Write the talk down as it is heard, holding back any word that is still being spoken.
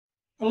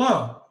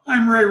Hello,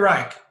 I'm Ray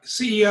Reich,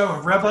 CEO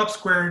of RevUp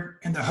Squared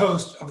and the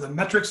host of the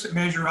Metrics That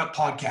Measure Up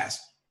podcast.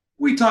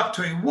 We talk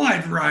to a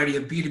wide variety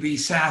of B2B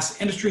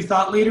SaaS industry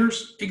thought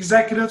leaders,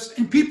 executives,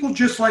 and people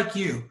just like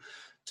you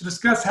to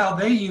discuss how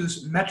they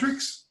use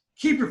metrics,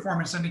 key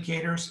performance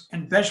indicators,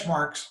 and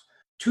benchmarks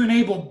to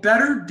enable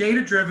better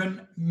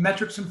data-driven,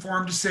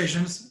 metrics-informed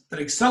decisions that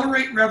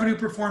accelerate revenue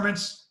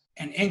performance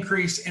and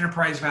increase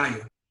enterprise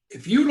value.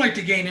 If you'd like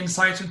to gain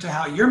insights into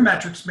how your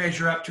metrics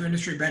measure up to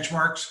industry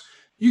benchmarks,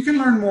 you can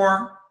learn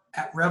more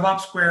at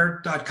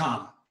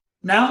revopsquared.com.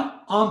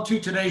 Now, on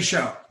to today's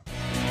show.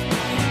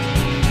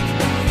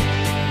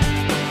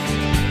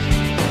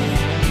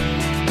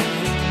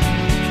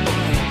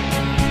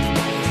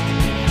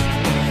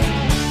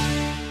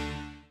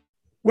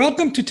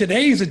 Welcome to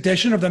today's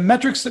edition of the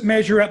Metrics That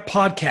Measure Up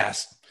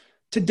podcast.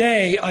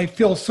 Today, I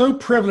feel so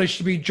privileged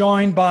to be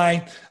joined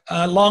by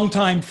a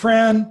longtime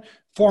friend,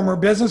 former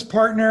business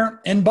partner,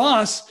 and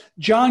boss,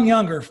 John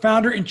Younger,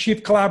 founder and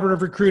chief collaborative of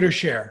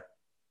RecruiterShare.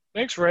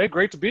 Thanks, Ray.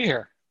 Great to be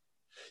here.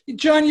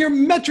 John, your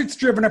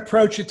metrics-driven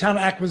approach to talent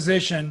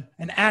acquisition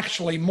and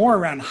actually more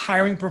around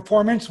hiring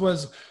performance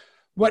was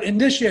what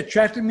initially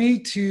attracted me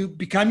to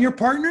become your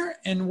partner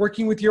and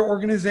working with your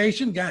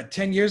organization,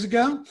 10 years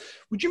ago.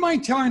 Would you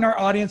mind telling our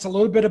audience a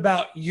little bit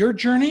about your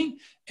journey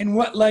and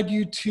what led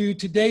you to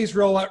today's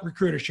role at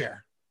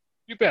RecruiterShare?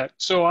 You bet.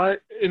 So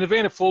in the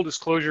vein of full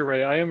disclosure,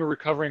 Ray, I am a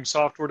recovering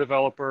software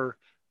developer,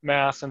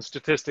 math and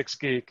statistics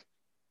geek.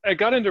 I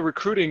got into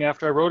recruiting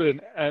after I wrote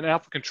an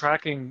applicant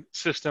tracking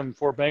system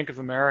for Bank of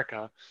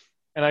America,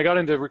 and I got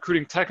into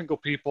recruiting technical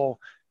people.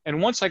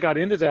 And once I got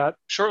into that,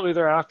 shortly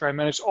thereafter, I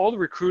managed all the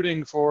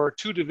recruiting for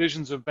two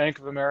divisions of Bank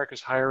of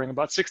America's hiring,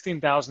 about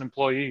 16,000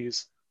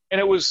 employees.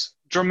 And it was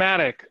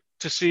dramatic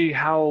to see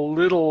how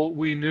little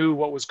we knew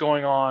what was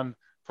going on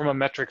from a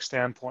metric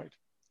standpoint.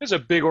 It's a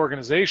big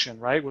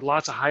organization, right, with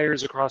lots of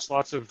hires across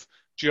lots of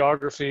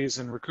geographies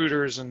and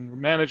recruiters and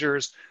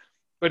managers.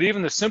 But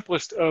even the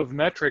simplest of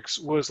metrics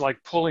was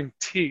like pulling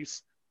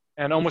teeth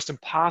and almost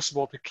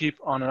impossible to keep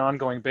on an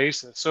ongoing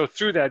basis. So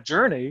through that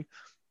journey,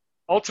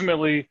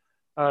 ultimately,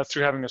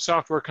 through having a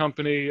software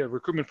company, a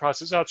recruitment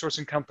process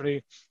outsourcing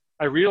company,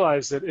 I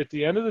realized that at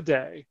the end of the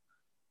day,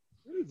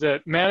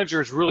 that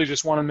managers really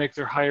just want to make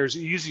their hires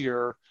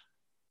easier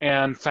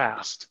and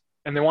fast.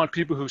 And they want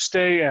people who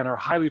stay and are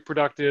highly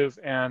productive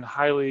and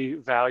highly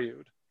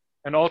valued.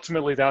 And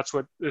ultimately, that's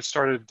what it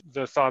started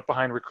the thought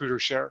behind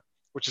RecruiterShare,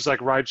 which is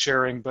like ride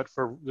sharing, but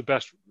for the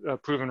best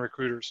proven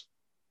recruiters.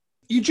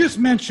 You just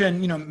mentioned,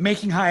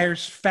 making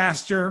hires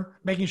faster,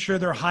 making sure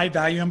they're high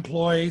value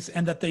employees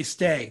and that they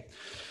stay.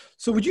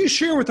 So would you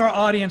share with our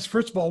audience,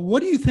 first of all,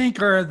 what do you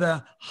think are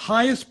the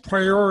highest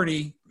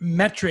priority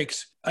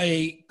metrics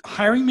a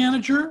hiring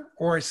manager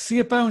or a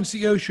CFO and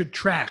CEO should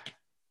track?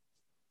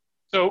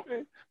 So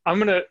I'm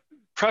going to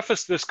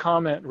preface this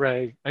comment,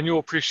 Ray, and you'll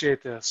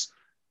appreciate this,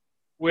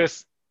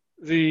 with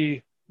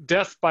the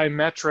death by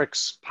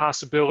metrics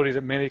possibility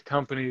that many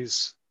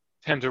companies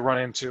tend to run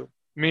into,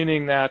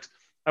 meaning that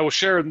I will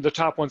share the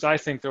top ones I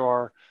think there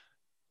are,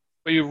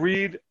 but you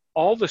read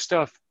all the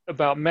stuff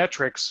about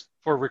metrics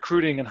for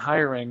recruiting and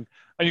hiring,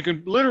 and you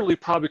can literally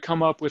probably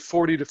come up with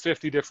 40 to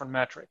 50 different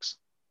metrics.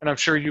 And I'm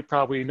sure you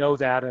probably know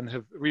that and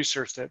have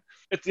researched it.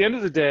 At the end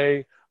of the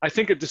day, I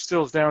think it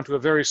distills down to a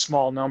very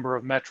small number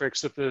of metrics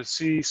that the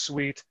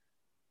C-suite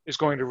is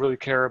going to really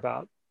care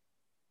about.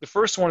 The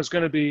first one is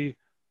going to be,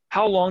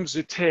 how long does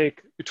it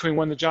take between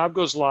when the job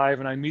goes live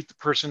and I meet the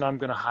person I'm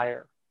going to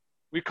hire?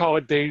 We call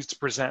it days to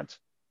present.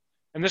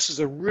 And this is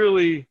a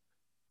really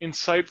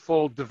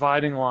insightful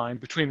dividing line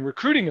between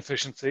recruiting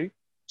efficiency,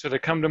 so they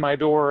come to my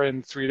door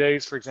in 3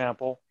 days, for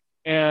example,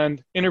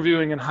 and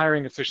interviewing and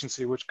hiring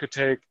efficiency, which could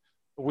take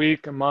a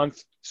week, a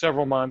month,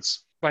 several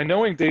months. By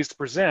knowing days to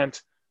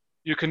present,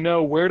 you can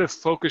know where to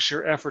focus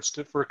your efforts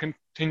for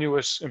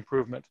continuous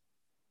improvement.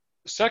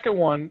 The second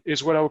one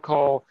is what I would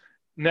call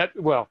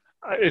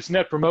it's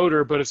net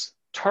promoter, but it's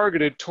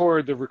targeted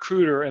toward the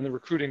recruiter and the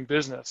recruiting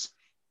business.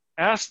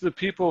 Ask the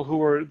people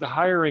who are the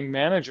hiring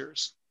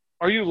managers,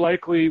 what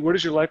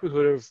is your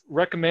likelihood of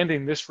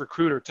recommending this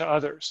recruiter to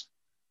others?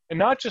 And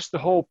not just the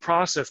whole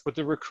process, but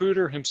the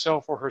recruiter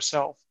himself or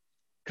herself.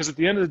 Because at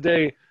the end of the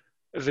day,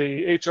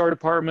 the HR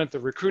department, the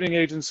recruiting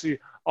agency,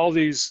 all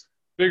these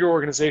bigger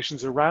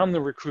organizations around the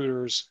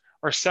recruiters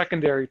are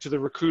secondary to the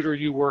recruiter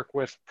you work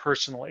with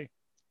personally.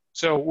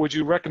 So would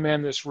you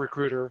recommend this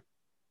recruiter?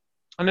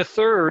 And the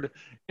third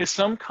is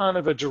some kind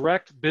of a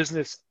direct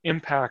business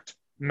impact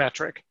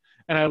metric.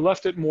 And I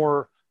left it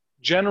more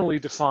generally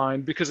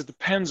defined because it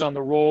depends on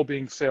the role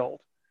being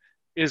filled.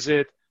 Is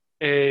it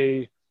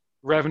a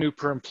revenue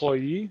per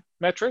employee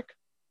metric?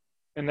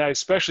 And that,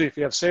 especially if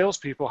you have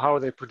salespeople, how are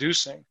they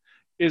producing?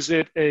 Is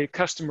it a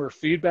customer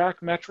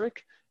feedback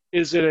metric?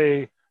 Is it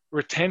a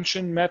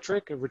retention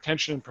metric, a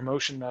retention and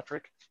promotion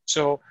metric?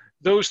 So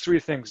those three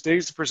things,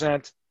 days to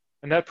present,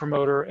 a net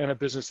promoter, and a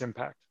business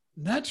impact.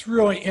 That's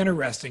really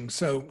interesting.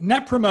 So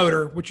net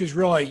promoter, which is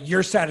really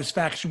your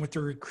satisfaction with the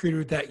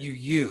recruiter that you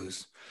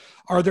use.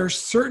 Are there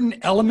certain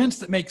elements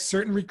that make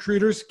certain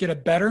recruiters get a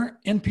better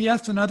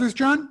NPS than others,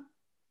 John?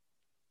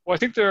 Well, I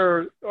think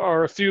there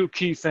are a few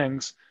key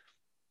things.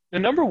 The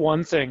number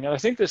one thing, and I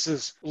think this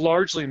is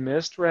largely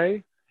missed,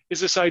 Ray, is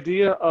this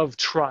idea of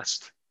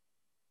trust.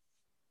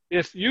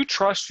 If you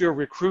trust your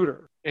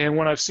recruiter, and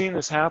when I've seen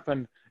this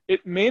happen,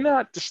 it may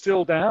not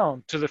distill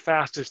down to the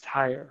fastest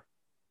hire.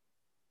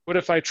 But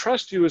if I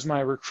trust you as my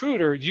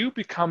recruiter, you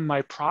become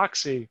my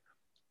proxy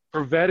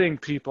for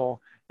vetting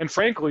people. And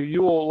frankly,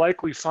 you will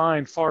likely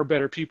find far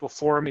better people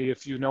for me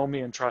if you know me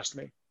and trust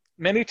me.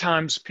 Many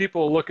times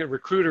people look at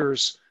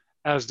recruiters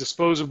as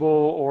disposable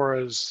or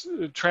as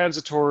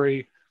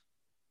transitory.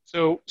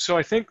 So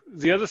I think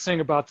the other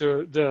thing about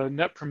the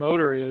net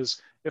promoter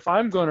is if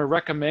I'm going to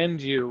recommend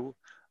you,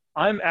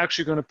 I'm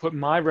actually going to put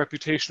my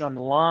reputation on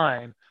the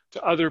line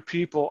to other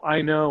people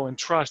I know and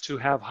trust who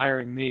have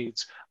hiring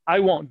needs. I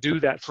won't do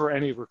that for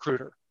any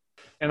recruiter.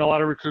 And a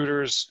lot of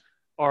recruiters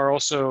are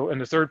also, and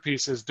the third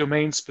piece is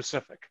domain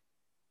specific.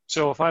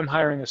 So if I'm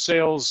hiring a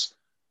sales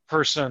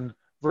person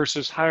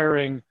versus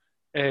hiring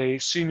a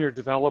senior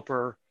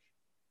developer,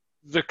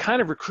 the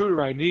kind of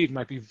recruiter I need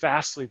might be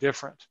vastly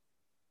different.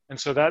 And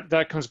so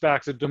that comes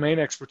back to domain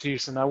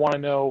expertise. And I want to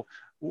know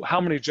how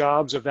many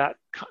jobs of that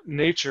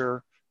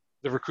nature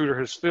the recruiter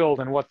has filled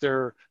and what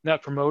their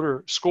net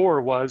promoter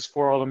score was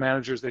for all the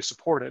managers they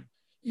supported.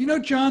 You know,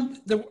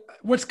 John,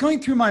 what's going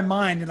through my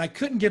mind, and I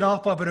couldn't get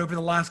off of it over the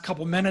last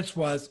couple of minutes,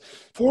 was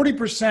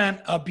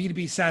 40% of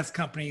B2B SaaS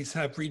companies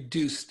have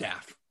reduced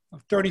staff.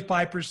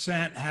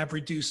 35% have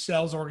reduced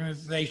sales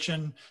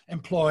organization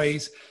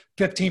employees,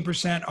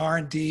 15%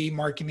 R&D,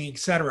 marketing, et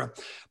cetera.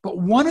 But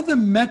one of the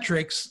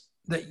metrics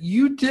that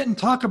you didn't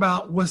talk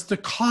about was the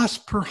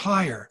cost per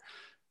hire.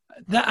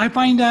 I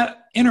find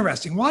that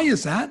interesting. Why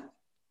is that?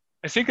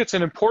 I think it's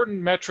an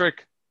important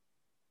metric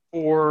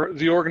for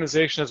the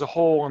organization as a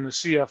whole and the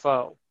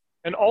CFO.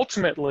 And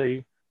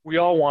ultimately, we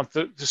all want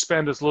to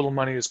spend as little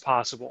money as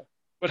possible.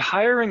 But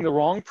hiring the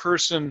wrong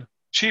person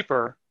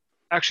cheaper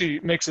actually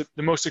makes it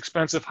the most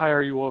expensive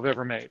hire you will have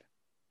ever made.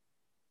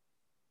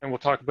 And we'll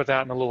talk about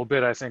that in a little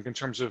bit, I think, in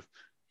terms of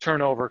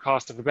turnover,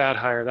 cost of a bad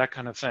hire, that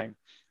kind of thing.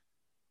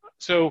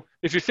 So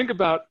if you think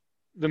about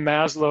the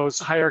Maslow's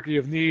hierarchy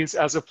of needs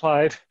as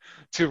applied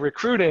to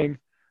recruiting,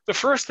 the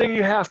first thing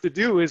you have to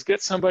do is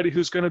get somebody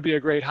who's going to be a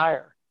great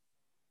hire.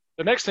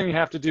 The next thing you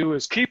have to do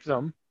is keep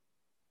them.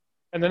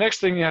 And the next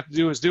thing you have to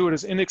do is do it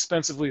as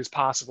inexpensively as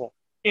possible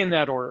in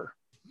that order.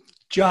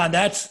 John,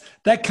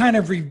 that kind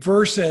of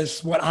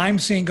reverses what I'm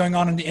seeing going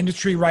on in the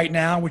industry right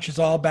now, which is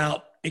all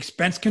about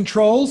expense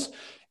controls.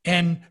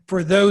 And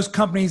for those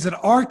companies that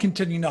are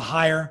continuing to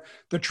hire,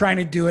 they're trying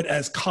to do it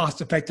as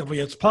cost effectively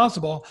as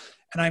possible.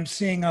 And I'm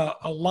seeing a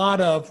lot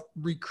of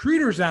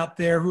recruiters out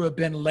there who have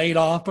been laid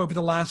off over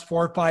the last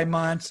 4 or 5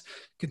 months,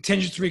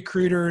 contingency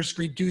recruiters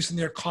reducing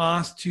their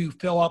costs to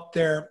fill up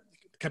their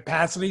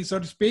capacity, so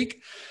to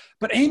speak.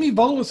 But Amy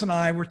Volas and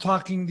I were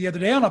talking the other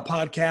day on a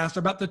podcast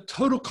about the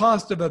total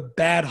cost of a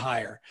bad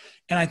hire.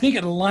 And I think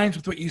it aligns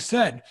with what you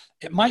said.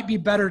 It might be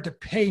better to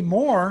pay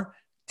more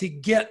to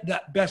get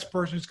that best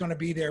person who's going to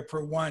be there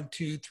for 1,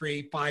 2,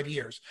 3, 5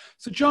 years.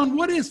 So John,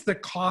 what is the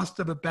cost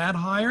of a bad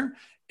hire?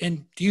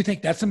 And do you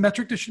think that's a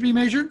metric that should be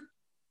measured?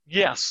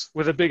 Yes,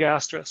 with a big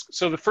asterisk.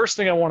 So the first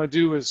thing I want to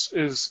do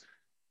is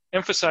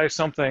emphasize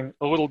something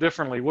a little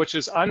differently, which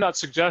is I'm not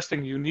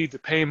suggesting you need to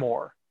pay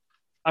more.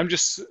 I'm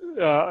just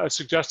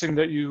suggesting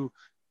that you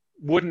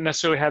wouldn't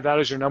necessarily have that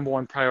as your number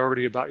one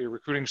priority about your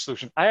recruiting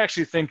solution. I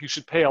actually think you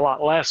should pay a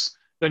lot less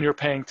than you're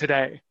paying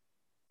today,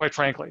 quite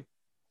frankly.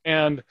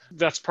 And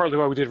that's partly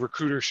why we did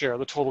recruiter share.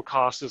 The total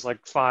cost is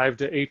like 5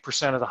 to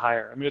 8% of the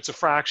hire. I mean, it's a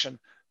fraction,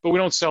 but we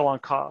don't sell on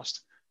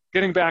cost.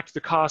 Getting back to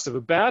the cost of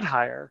a bad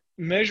hire,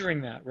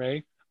 measuring that,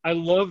 Ray, I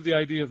love the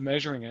idea of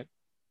measuring it,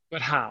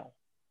 but how?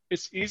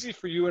 It's easy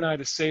for you and I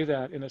to say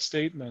that in a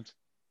statement,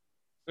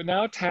 but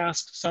now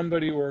task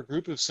somebody or a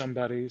group of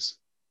somebodies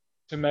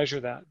to measure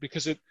that,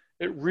 because it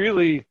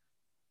really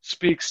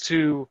speaks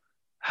to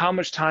how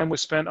much time was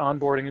spent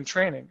onboarding and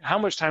training, how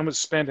much time was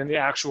spent in the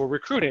actual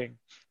recruiting,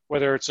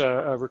 whether it's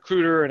a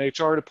recruiter, an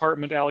HR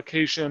department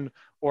allocation,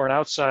 or an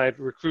outside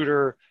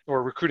recruiter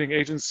or recruiting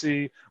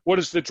agency. What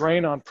is the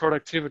drain on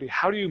productivity?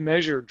 How do you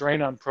measure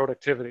drain on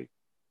productivity?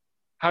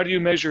 How do you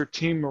measure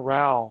team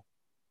morale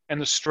and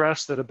the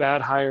stress that a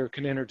bad hire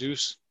can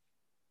introduce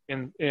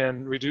in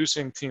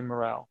reducing team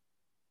morale?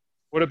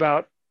 What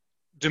about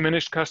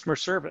diminished customer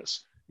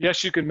service?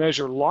 Yes, you can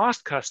measure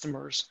lost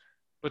customers,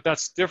 but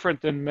that's different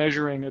than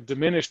measuring a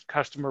diminished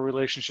customer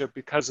relationship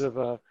because of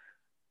a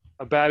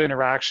bad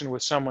interaction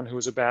with someone who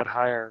was a bad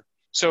hire.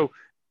 So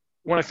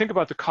when I think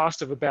about the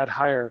cost of a bad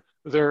hire,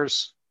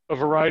 there's a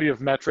variety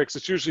of metrics.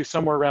 It's usually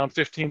somewhere around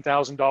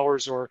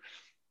 $15,000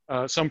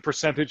 or some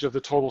percentage of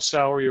the total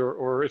salary,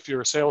 or if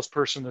you're a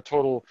salesperson, the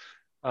total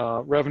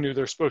revenue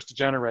they're supposed to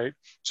generate.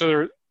 So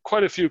there are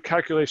quite a few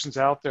calculations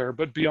out there,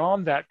 but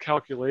beyond that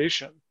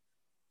calculation,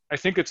 I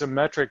think it's a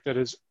metric that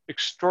is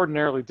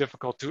extraordinarily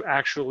difficult to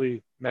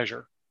actually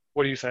measure.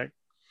 What do you think?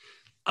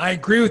 I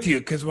agree with you,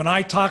 because when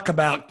I talk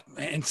about,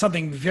 and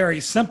something very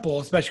simple,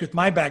 especially with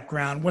my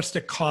background, what's the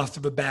cost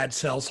of a bad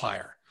sales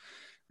hire,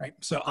 Right.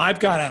 So I've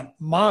got a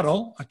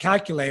model, a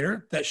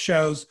calculator that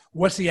shows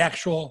what's the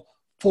actual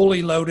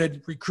fully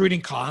loaded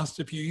recruiting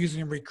cost. If you're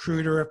using a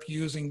recruiter, if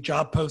you're using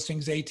job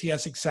postings,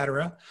 ATS, et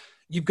cetera,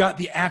 you've got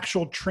the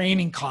actual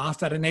training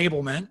cost, that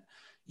enablement.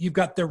 You've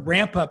got the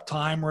ramp up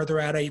time where they're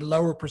at a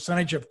lower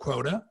percentage of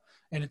quota.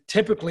 And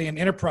typically in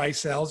enterprise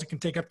sales, it can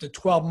take up to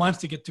 12 months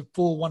to get to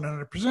full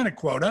 100% of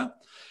quota.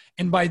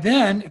 And by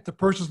then, if the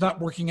person's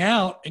not working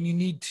out and you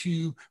need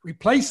to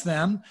replace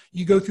them,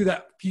 you go through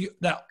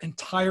that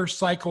entire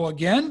cycle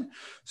again.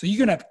 So you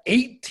can have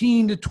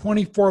 18 to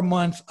 24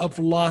 months of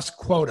lost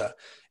quota.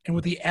 And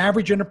with the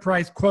average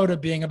enterprise quota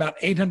being about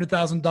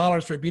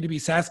 $800,000 for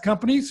B2B SaaS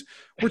companies,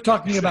 we're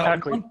talking about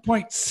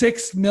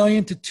 $1.6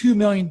 million to $2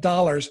 million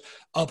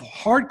of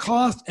hard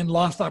cost and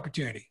lost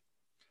opportunity.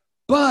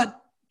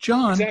 But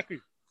John,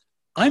 exactly.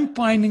 I'm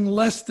finding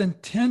less than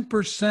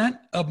 10%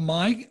 of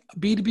my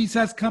B2B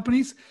SaaS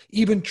companies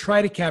even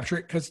try to capture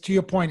it because, to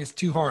your point, it's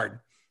too hard.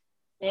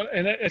 Well,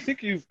 and I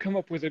think you've come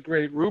up with a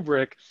great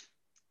rubric.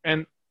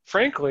 And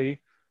frankly,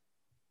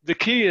 the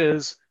key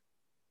is,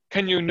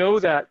 can you know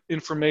that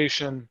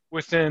information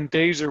within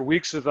days or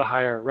weeks of the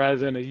hire rather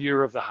than a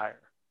year of the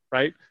hire,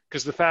 right?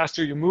 Because the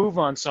faster you move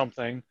on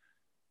something,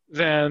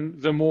 then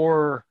the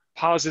more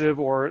positive,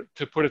 or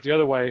to put it the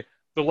other way,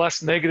 the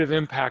less negative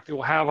impact it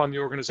will have on the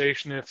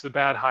organization if the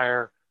bad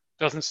hire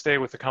doesn't stay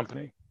with the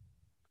company.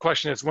 The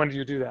question is, when do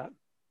you do that?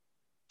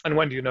 And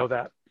when do you know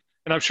that?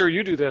 And I'm sure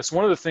you do this.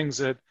 One of the things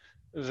that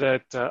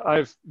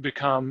I've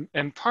become,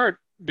 in part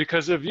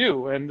because of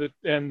you and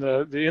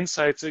the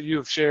insights that you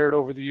have shared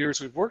over the years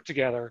we've worked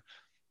together,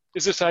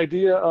 is this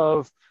idea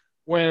of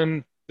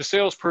when the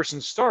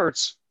salesperson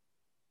starts,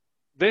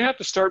 they have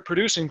to start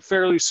producing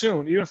fairly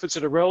soon, even if it's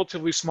at a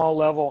relatively small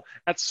level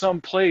at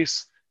some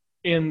place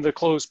in the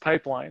closed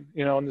pipeline,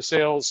 in the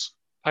sales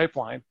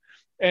pipeline.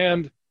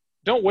 And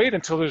don't wait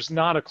until there's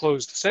not a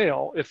closed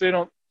sale. If you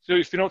don't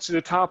see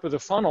the top of the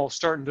funnel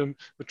starting to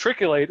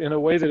matriculate in a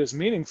way that is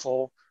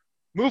meaningful,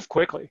 move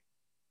quickly.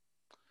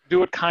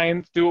 Do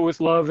it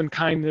with love and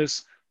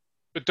kindness,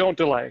 but don't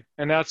delay.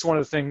 And that's one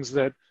of the things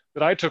that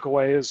I took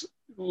away, is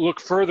look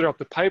further up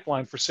the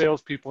pipeline for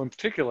salespeople in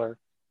particular.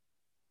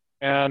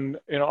 And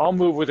I'll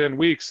move within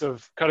weeks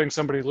of cutting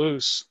somebody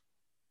loose.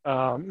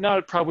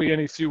 Not probably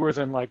any fewer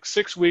than like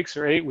 6 weeks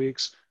or 8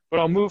 weeks, but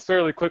I'll move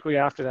fairly quickly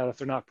after that if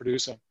they're not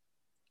producing.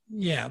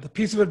 Yeah, the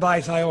piece of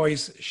advice I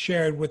always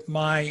shared with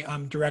my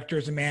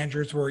directors and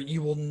managers were,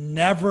 you will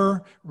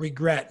never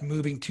regret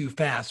moving too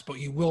fast, but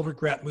you will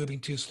regret moving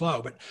too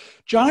slow. But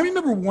John, I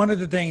remember one of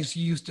the things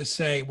you used to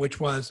say,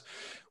 which was,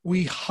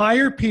 we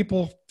hire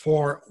people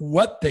for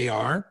what they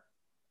are,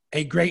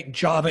 a great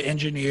Java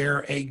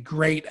engineer, a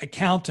great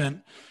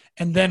accountant,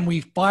 and then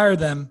we fire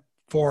them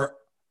for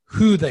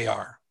who they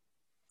are.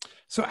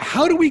 So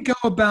how do we go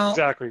about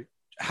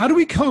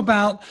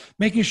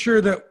making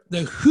sure that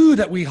the who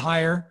that we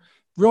hire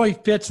really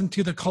fits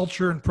into the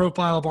culture and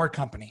profile of our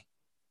company?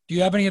 Do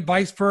you have any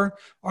advice for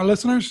our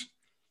listeners?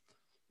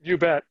 You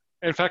bet.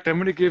 In fact, I'm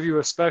going to give you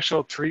a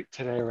special treat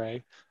today,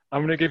 Ray.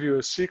 I'm going to give you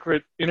a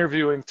secret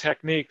interviewing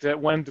technique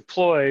that, when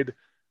deployed,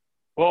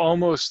 will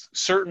almost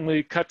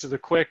certainly cut to the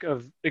quick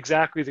of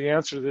exactly the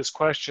answer to this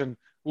question,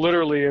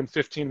 literally in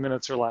 15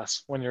 minutes or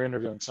less when you're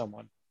interviewing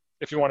someone,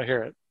 if you want to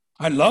hear it.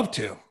 I'd love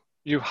to.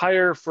 You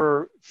hire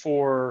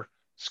for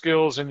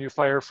skills and you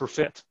fire for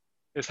fit,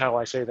 is how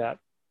I say that.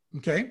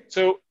 Okay.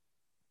 So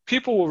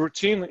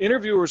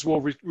interviewers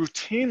will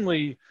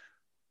routinely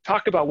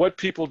talk about what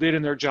people did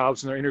in their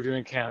jobs when they're interviewing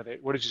a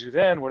candidate. What did you do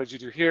then? What did you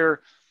do here?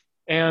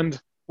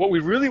 And what we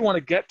really want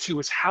to get to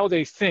is how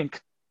they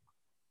think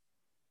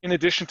in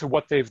addition to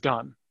what they've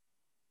done.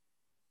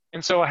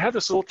 And so I have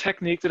this little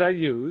technique that I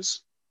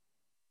use,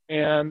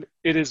 and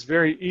it is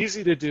very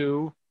easy to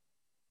do.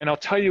 And I'll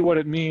tell you what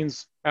it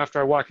means after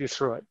I walk you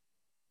through it.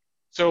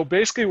 So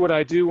basically what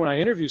I do when I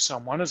interview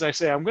someone is I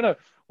say, I'm going to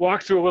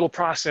walk through a little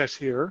process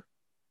here.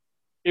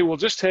 It will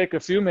just take a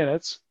few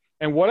minutes.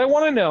 And what I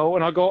want to know,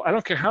 and I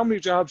don't care how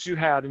many jobs you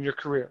had in your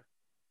career.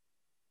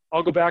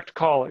 I'll go back to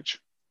college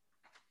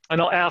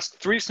and I'll ask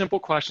 3 simple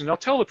questions. I'll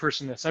tell the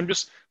person this.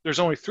 There's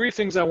only 3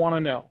 things I want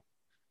to know.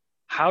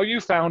 How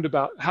you found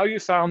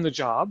the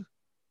job,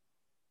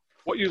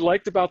 what you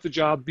liked about the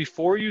job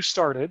before you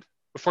started,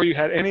 before you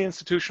had any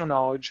institutional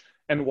knowledge,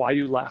 and why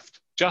you left.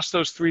 Just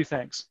those 3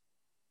 things.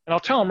 And I'll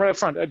tell them right up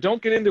front,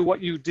 don't get into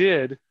what you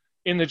did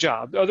in the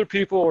job. Other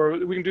people, or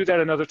we can do that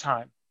another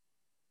time.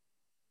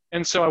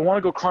 And so I want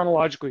to go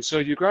chronologically. So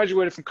you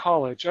graduated from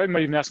college. I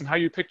might even ask them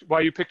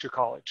why you picked your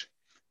college.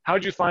 How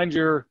did you find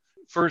your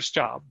first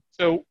job?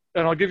 So,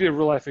 and I'll give you a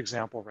real life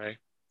example, Ray.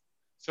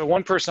 So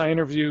one person I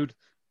interviewed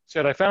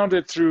said, I found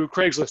it through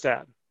Craigslist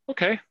ad.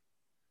 Okay.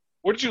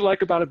 What did you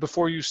like about it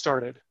before you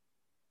started?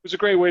 It was a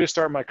great way to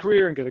start my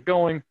career and get it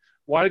going.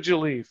 Why did you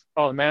leave?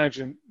 Oh, the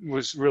management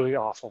was really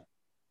awful.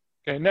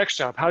 Okay, next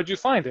job. How did you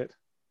find it?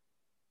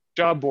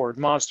 Job board,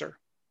 Monster.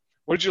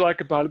 What did you like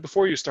about it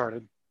before you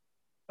started?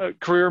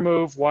 Career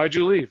move. Why did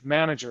you leave?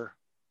 Manager.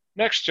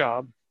 Next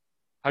job.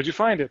 How'd you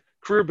find it?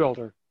 Career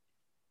builder.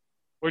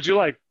 What did you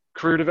like?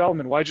 Career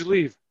development. Why'd you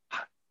leave?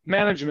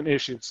 management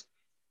issues.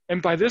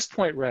 And by this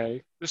point,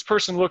 Ray, this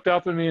person looked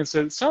up at me and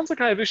said, "It sounds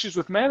like I have issues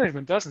with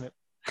management, doesn't it?"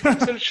 I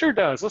said, "It sure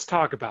does. Let's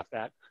talk about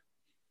that."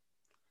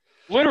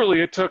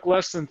 Literally, it took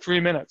less than 3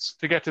 minutes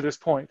to get to this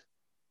point.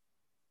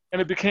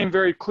 And it became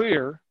very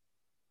clear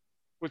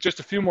with just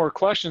a few more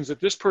questions that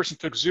this person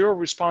took zero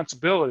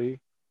responsibility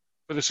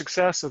for the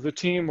success of the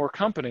team or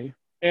company.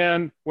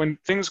 And when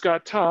things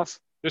got tough,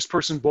 this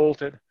person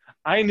bolted.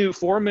 I knew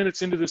 4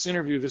 minutes into this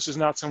interview, this is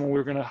not someone we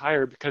were going to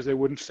hire because they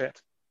wouldn't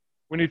fit.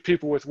 We need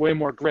people with way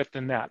more grit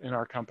than that in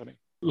our company.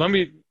 Let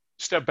me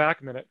step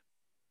back a minute.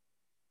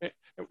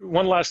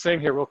 One last thing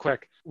here real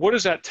quick. What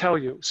does that tell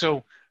you?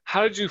 So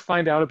how did you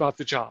find out about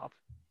the job?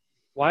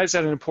 Why is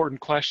that an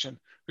important question?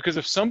 Because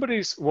if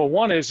somebody's, well,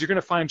 one is you're going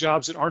to find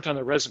jobs that aren't on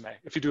their resume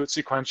if you do it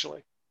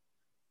sequentially.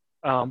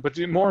 But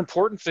the more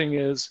important thing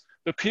is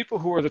the people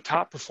who are the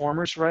top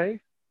performers,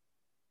 Ray,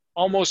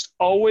 almost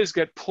always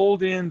get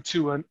pulled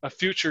into a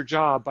future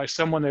job by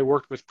someone they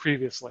worked with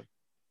previously.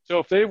 So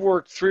if they've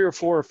worked 3 or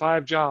 4 or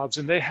 5 jobs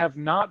and they have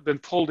not been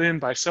pulled in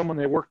by someone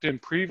they worked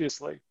with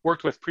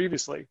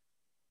previously,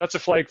 that's a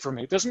flag for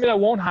me. It doesn't mean I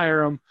won't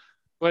hire them,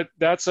 but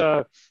that's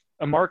a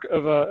mark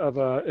of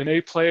an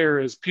A player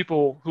is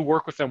people who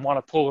work with them want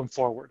to pull them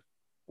forward.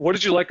 What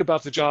did you like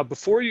about the job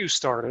before you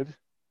started?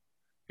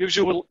 Gives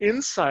you a little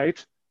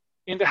insight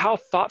into how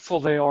thoughtful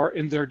they are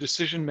in their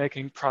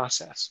decision-making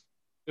process.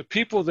 The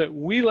people that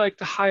we like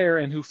to hire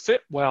and who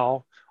fit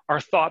well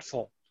are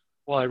thoughtful.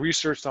 Well, I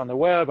researched on the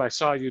web, I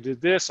saw you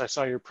did this, I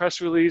saw your press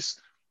release.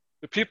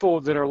 The people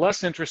that are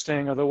less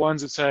interesting are the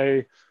ones that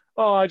say,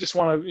 "Oh, I just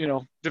want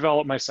to,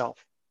 develop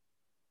myself.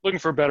 Looking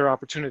for a better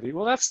opportunity."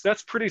 Well,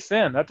 that's pretty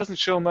thin. That doesn't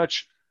show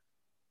much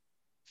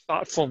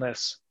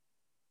thoughtfulness.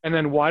 And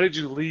then why did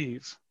you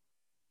leave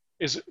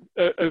is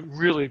a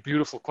really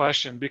beautiful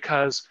question,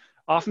 because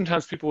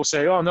oftentimes people will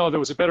say, "Oh, no, there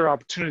was a better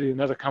opportunity in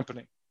another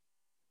company."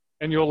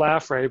 And you'll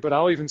laugh, Ray, but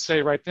I'll even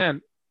say right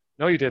then,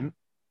 "No, you didn't."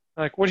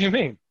 Like, what do you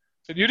mean?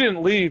 So you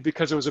didn't leave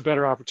because it was a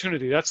better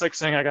opportunity. That's like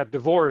saying I got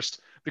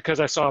divorced because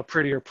I saw a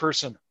prettier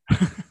person.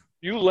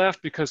 You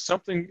left because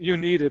something you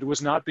needed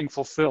was not being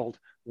fulfilled.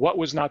 What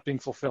was not being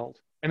fulfilled?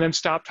 And then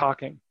stop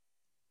talking.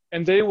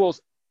 And they will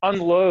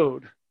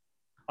unload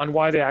on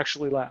why they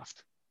actually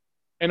left.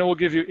 And it will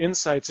give you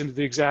insights into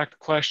the exact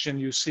question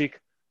you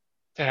seek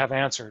to have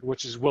answered,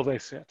 which is, will they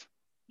fit?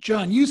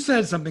 John, you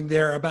said something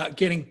there about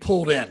getting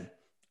pulled in.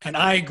 And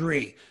I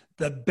agree.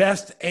 The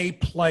best A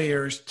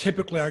players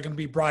typically are going to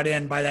be brought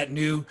in by that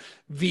new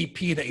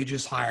VP that you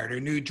just hired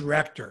or new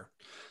director.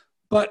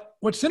 But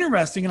what's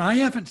interesting, and I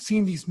haven't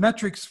seen these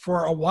metrics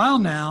for a while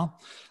now,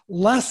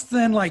 less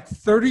than like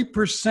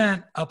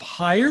 30% of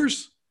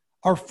hires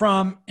are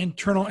from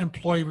internal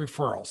employee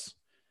referrals.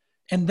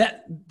 And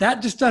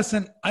that just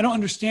doesn't, I don't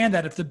understand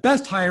that. If the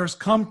best hires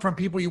come from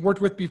people you worked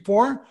with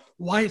before,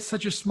 why it's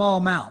such a small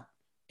amount?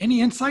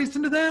 Any insights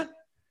into that?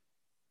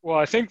 Well,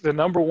 I think the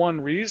number one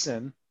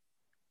reason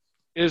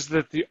is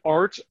that the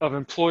art of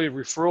employee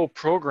referral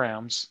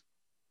programs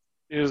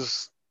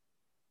is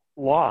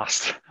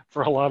lost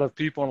for a lot of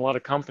people and a lot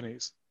of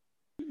companies.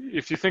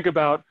 If you think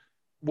about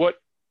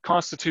what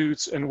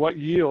constitutes and what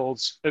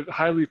yields a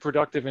highly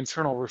productive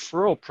internal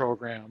referral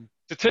program,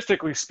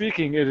 statistically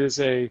speaking, it is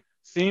a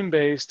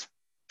theme-based,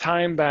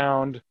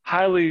 time-bound,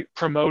 highly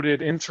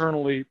promoted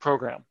internally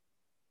program.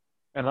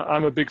 And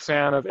I'm a big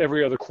fan of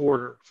every other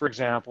quarter, for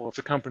example, if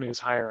the company is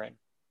hiring.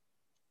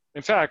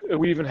 In fact,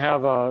 we even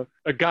have a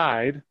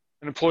guide,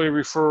 an employee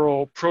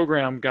referral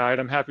program guide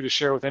I'm happy to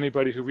share with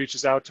anybody who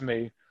reaches out to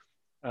me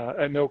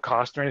at no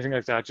cost or anything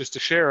like that, just to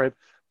share it.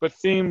 But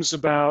themes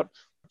about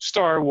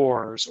Star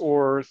Wars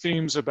or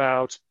themes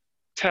about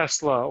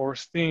Tesla or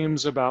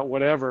themes about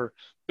whatever,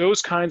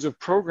 those kinds of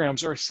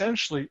programs are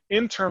essentially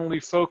internally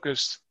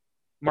focused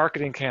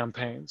marketing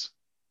campaigns.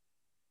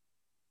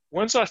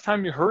 When's the last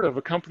time you heard of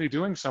a company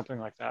doing something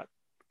like that?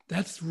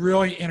 That's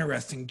really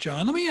interesting,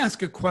 John. Let me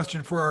ask a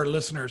question for our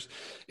listeners.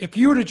 If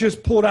you were to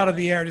just pull it out of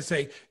the air to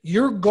say,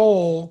 your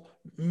goal,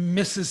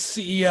 Mrs.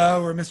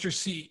 CEO or Mr.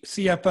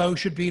 CFO,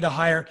 should be to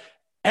hire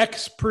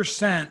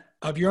X%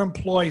 of your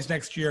employees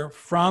next year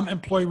from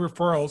employee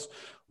referrals,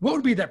 what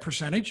would be that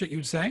percentage that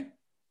you'd say?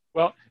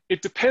 Well,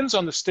 it depends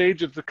on the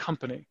stage of the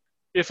company.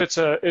 If it's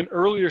an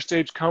earlier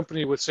stage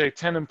company with, say,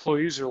 10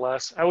 employees or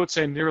less, I would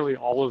say nearly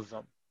all of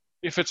them.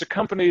 If it's a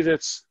company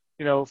that's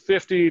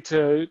 50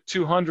 to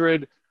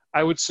 200,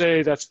 I would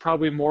say that's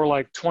probably more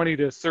like 20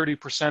 to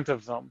 30%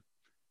 of them.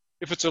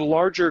 If it's a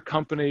larger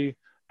company,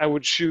 I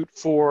would shoot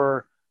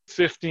for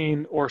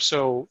 15 or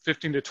so,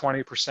 15 to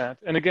 20%.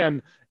 And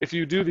again, if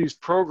you do these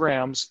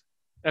programs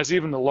as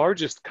even the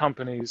largest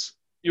companies,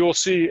 you will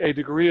see a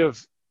degree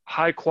of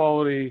high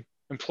quality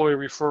employee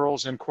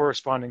referrals and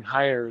corresponding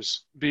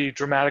hires be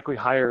dramatically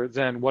higher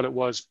than what it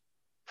was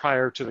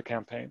prior to the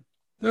campaign.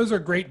 Those are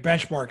great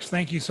benchmarks.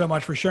 Thank you so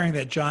much for sharing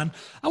that, John.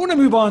 I want to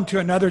move on to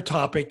another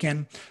topic.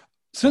 And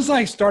since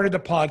I started the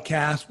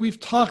podcast, we've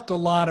talked a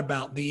lot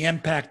about the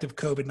impact of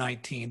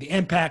COVID-19, the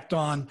impact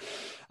on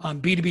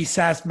B2B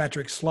SaaS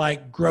metrics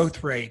like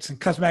growth rates and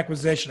customer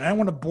acquisition. I don't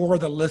want to bore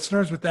the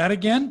listeners with that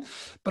again,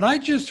 but I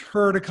just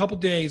heard a couple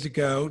days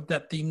ago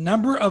that the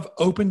number of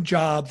open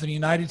jobs in the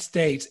United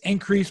States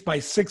increased by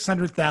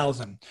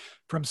 600,000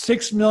 from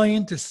 6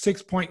 million to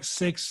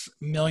 6.6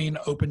 million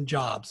open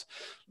jobs.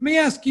 Let me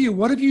ask you,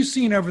 what have you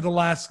seen over the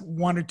last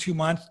 1 or 2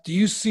 months? Do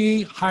you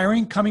see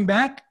hiring coming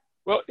back?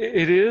 Well,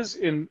 it is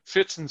in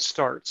fits and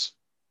starts.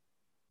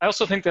 I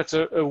also think that's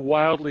a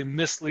wildly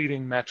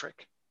misleading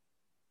metric.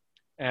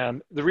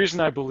 And the reason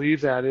I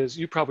believe that is,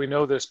 you probably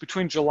know this,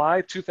 between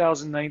July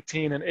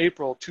 2019 and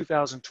April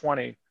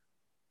 2020,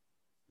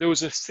 there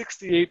was a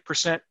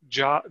 68%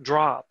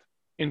 drop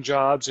in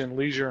jobs in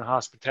leisure and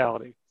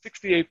hospitality.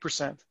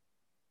 68%.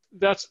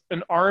 That's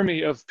an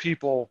army of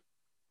people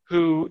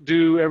who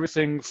do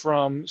everything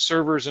from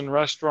servers in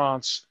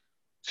restaurants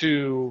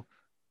to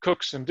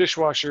cooks and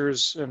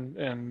dishwashers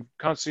and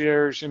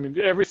concierge. I mean,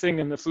 everything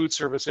in the food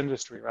service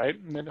industry, right?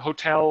 And then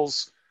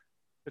hotels,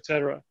 et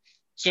cetera.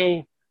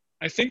 So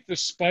I think the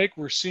spike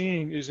we're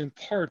seeing is in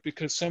part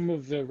because some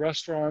of the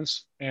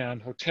restaurants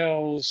and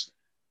hotels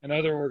and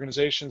other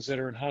organizations that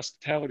are in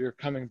hospitality are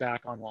coming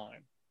back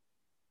online.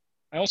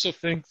 I also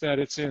think that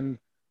it's in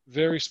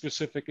very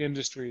specific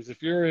industries.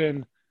 If you're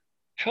in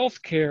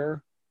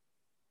healthcare,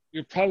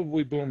 you're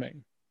probably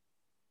booming.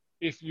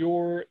 If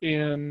you're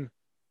in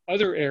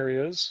other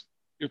areas,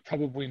 you're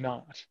probably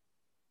not.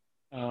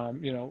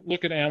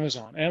 Look at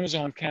Amazon.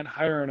 Amazon can't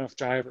hire enough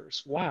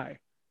drivers. Why?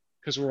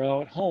 Because we're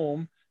all at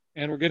home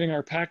and we're getting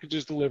our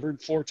packages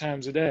delivered 4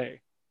 times a day,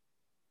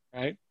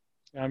 right?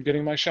 I'm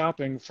getting my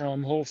shopping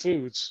from Whole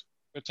Foods,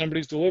 but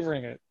somebody's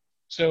delivering it.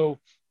 So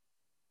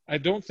I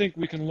don't think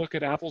we can look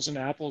at apples and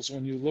apples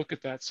when you look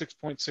at that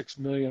 6.6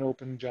 million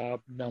open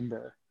job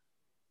number.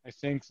 I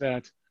think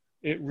that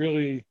it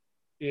really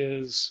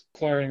is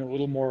requiring a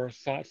little more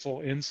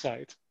thoughtful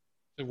insight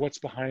to what's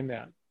behind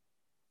that.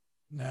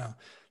 No,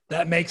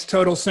 that makes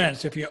total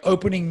sense. If you're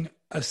opening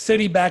a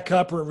city back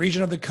up or a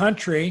region of the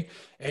country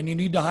and you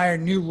need to hire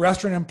new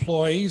restaurant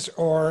employees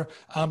or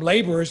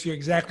laborers, you're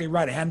exactly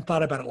right. I hadn't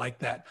thought about it like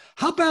that.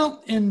 How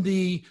about in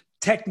the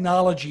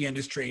technology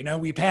industry?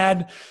 We've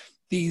had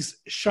these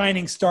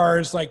shining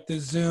stars like the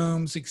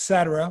Zooms, et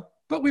cetera,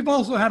 but we've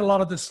also had a lot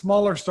of the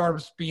smaller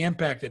startups be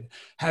impacted.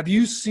 Have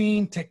you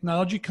seen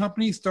technology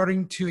companies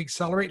starting to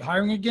accelerate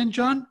hiring again,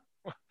 John?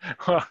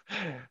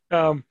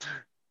 The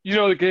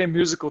game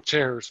musical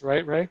chairs,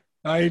 right, Ray?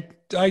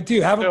 I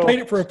do. Haven't played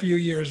it for a few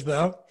years,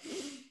 though.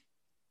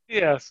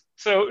 Yes.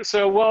 So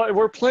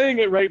we're playing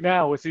it right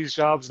now with these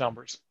jobs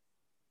numbers.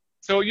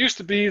 So it used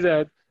to be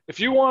that if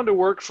you wanted to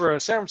work for a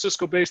San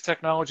Francisco-based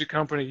technology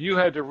company, you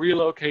had to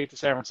relocate to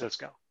San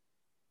Francisco.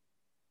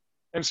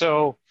 And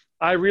so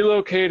I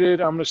relocated.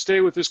 I'm going to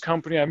stay with this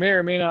company. I may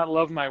or may not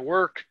love my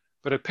work,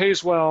 but it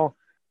pays well,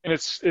 and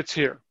it's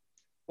here.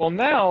 Well,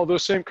 now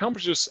those same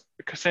companies,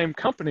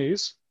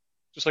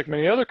 just like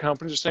many other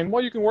companies, are saying,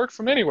 well, you can work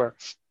from anywhere.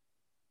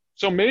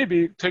 So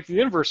maybe take the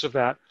inverse of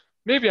that.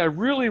 Maybe I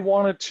really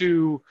wanted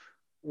to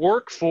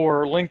work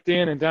for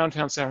LinkedIn in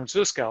downtown San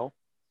Francisco,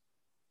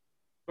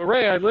 but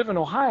Ray, I live in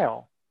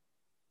Ohio.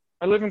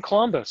 I live in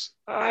Columbus.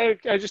 I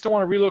just don't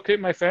want to relocate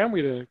my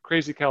family to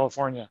crazy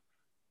California.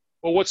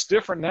 Well, what's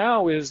different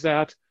now is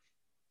that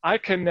I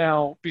can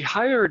now be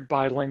hired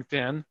by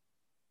LinkedIn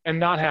and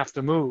not have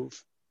to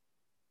move.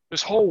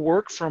 This whole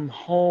work from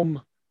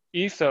home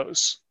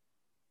ethos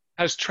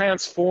has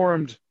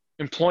transformed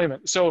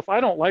employment. So if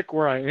I don't like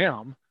where I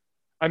am,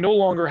 I no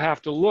longer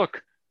have to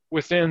look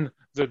within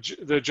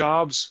the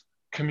jobs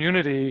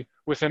community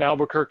within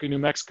Albuquerque, New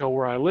Mexico,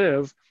 where I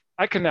live.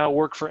 I can now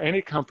work for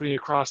any company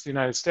across the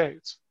United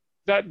States.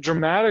 That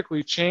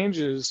dramatically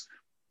changes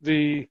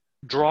the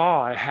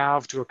draw I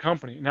have to a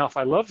company. Now, if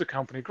I love the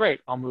company,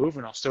 great, I'll move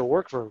and I'll still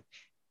work for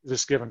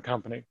this given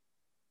company.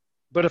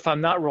 But if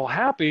I'm not real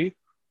happy,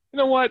 you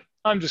know what?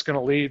 I'm just going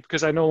to leave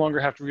because I no longer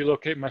have to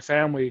relocate my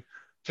family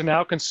to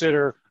now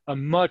consider a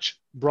much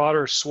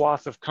broader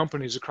swath of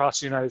companies across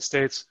the United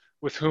States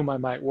with whom I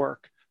might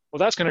work. Well,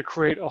 that's going to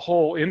create a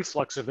whole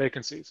influx of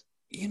vacancies.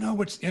 You know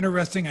what's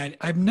interesting?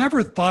 I've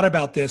never thought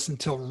about this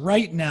until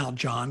right now,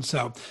 John.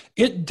 So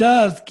it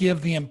does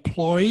give the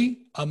employee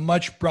a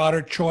much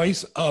broader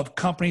choice of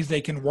companies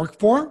they can work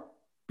for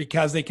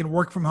because they can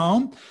work from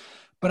home.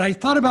 But I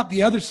thought about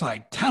the other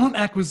side, talent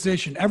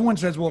acquisition. Everyone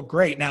says, well,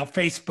 great. Now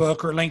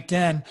Facebook or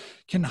LinkedIn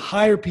can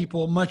hire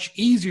people much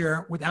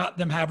easier without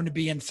them having to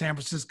be in San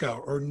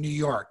Francisco or New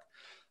York.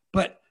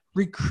 But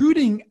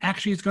recruiting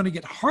actually is going to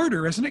get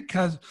harder, isn't it?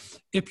 Because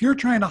if you're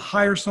trying to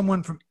hire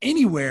someone from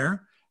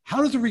anywhere,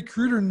 how does a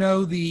recruiter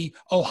know the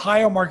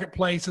Ohio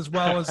marketplace as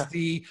well as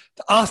the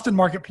Austin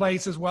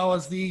marketplace as well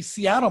as the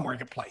Seattle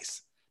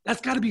marketplace?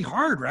 That's got to be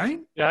hard, right?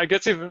 Yeah, it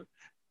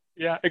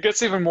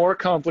gets even more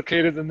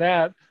complicated than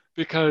that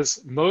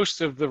because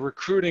most of the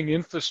recruiting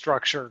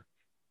infrastructure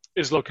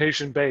is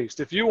location-based.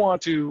 If you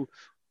want to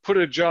put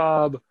a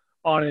job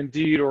on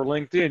Indeed or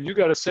LinkedIn, you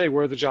got to say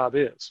where the job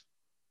is.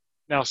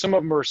 Now, some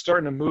of them are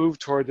starting to move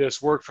toward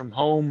this work from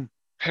home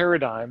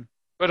paradigm,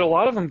 but a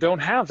lot of them don't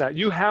have that.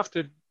 You have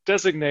to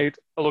designate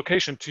a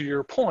location, to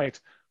your point,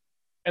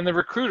 and the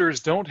recruiters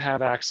don't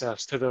have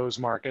access to those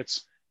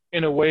markets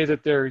in a way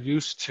that they're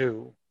used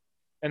to.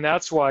 And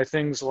that's why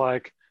things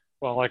like,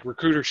 well, like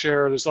Recruiter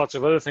Share, there's lots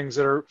of other things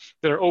that are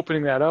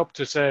opening that up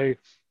to say,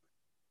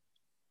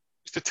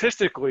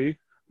 statistically,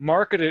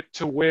 market it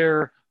to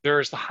where there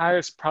is the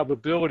highest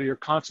probability or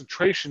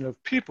concentration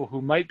of people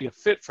who might be a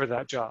fit for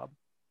that job,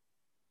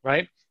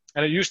 right?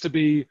 And it used to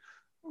be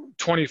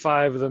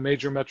 25 of the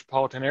major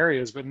metropolitan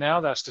areas, but now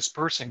that's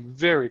dispersing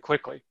very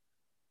quickly.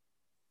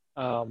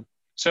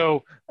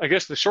 So I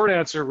guess the short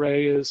answer,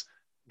 Ray, is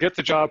get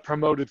the job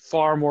promoted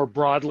far more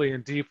broadly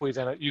and deeply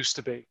than it used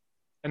to be.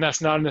 And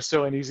that's not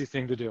necessarily an easy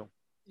thing to do.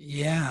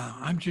 Yeah,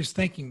 I'm just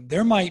thinking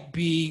there might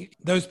be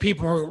those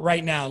people who are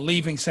right now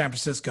leaving San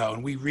Francisco,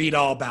 and we read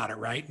all about it,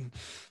 right? And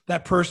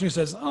that person who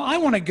says, oh, I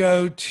want to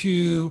go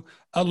to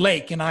a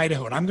lake in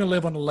Idaho, and I'm going to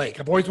live on a lake.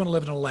 I've always wanted to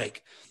live in a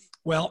lake.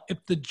 Well,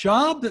 if the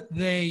job that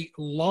they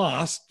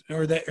lost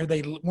or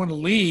they want to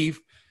leave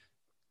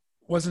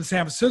was in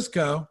San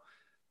Francisco,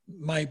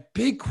 my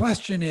big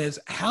question is,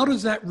 how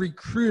does that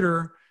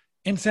recruiter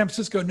in San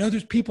Francisco know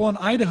there's people in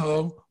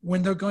Idaho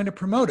when they're going to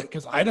promote it?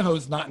 Because Idaho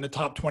is not in the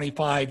top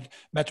 25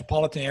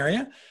 metropolitan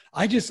area.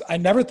 I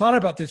never thought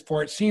about this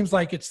before. It seems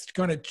like it's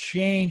going to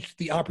change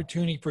the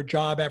opportunity for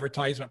job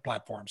advertisement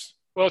platforms.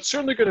 Well, it's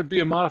certainly going to be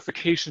a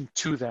modification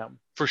to them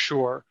for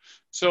sure.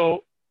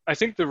 So I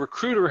think the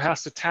recruiter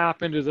has to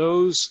tap into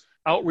those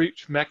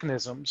outreach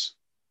mechanisms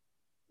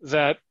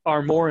that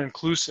are more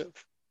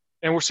inclusive.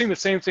 And we're seeing the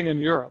same thing in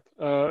Europe.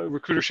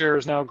 Recruiter Share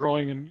is now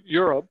growing in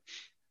Europe.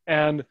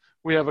 And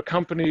we have a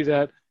company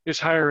that is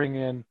hiring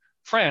in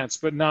France,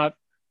 but not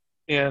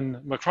in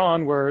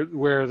Macron, where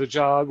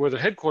the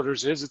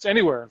headquarters is. It's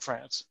anywhere in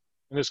France,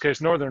 in this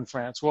case, northern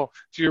France. Well,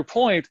 to your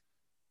point,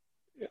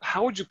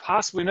 how would you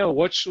possibly know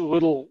which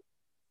little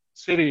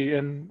city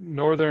in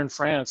northern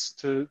France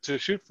to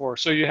shoot for?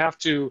 So you have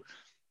to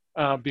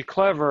be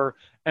clever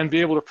and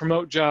be able to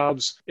promote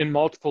jobs in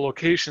multiple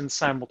locations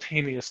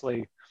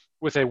simultaneously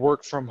with a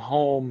work from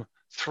home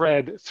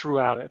thread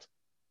throughout it.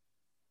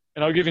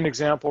 And I'll give you an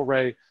example,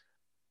 Ray.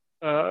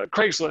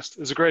 Craigslist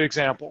is a great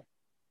example.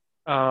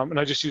 And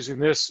I'm just using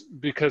this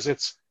because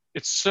it's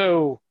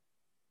so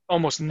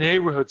almost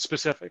neighborhood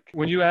specific.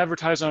 When you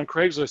advertise on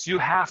Craigslist, you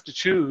have to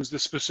choose the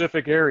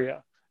specific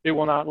area. It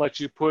will not let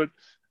you put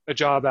a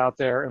job out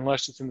there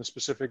unless it's in the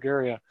specific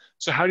area.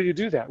 So how do you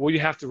do that? Well, you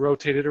have to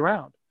rotate it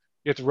around.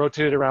 You have to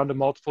rotate it around to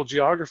multiple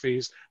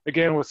geographies,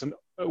 again,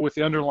 with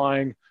the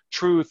underlying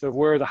truth of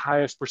where the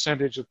highest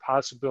percentage of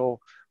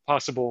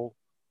possible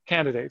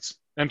candidates.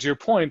 And to your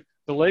point,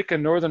 the lake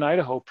in northern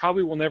Idaho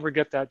probably will never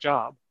get that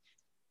job.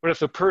 But if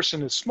the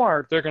person is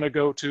smart, they're going to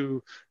go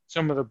to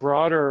some of the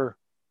broader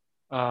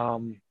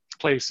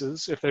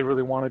places if they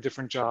really want a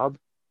different job,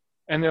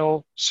 and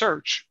they'll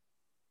search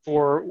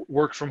for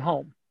work from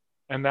home.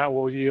 And that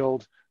will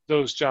yield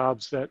those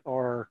jobs that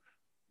are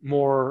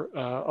more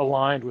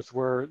aligned with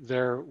where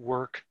their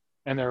work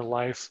and their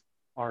life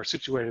are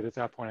situated at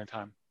that point in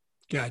time.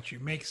 Got you.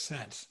 Makes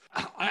sense.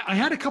 I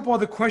had a couple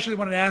other questions I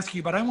wanted to ask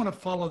you, but I want to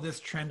follow this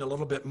trend a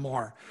little bit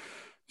more.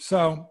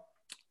 So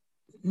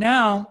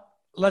now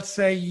let's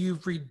say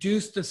you've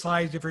reduced the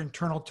size of your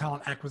internal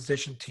talent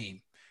acquisition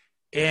team,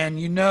 and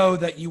you know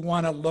that you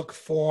want to look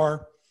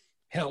for,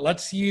 hell,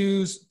 let's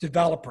use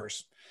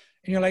developers.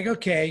 And you're like,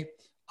 okay,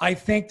 I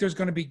think there's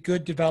going to be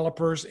good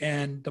developers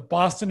in the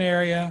Boston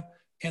area,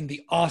 in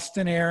the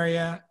Austin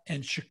area,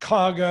 in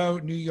Chicago,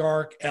 New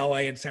York, LA,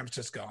 and San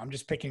Francisco. I'm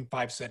just picking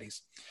 5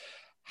 cities.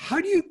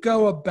 How do you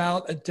go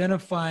about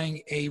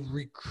identifying a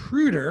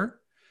recruiter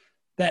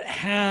that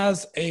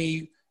has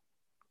a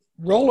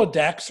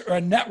Rolodex or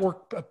a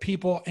network of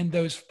people in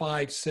those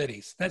 5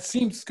 cities? That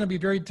seems going to be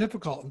very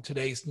difficult in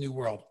today's new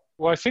world.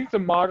 Well, I think the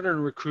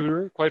modern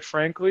recruiter, quite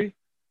frankly,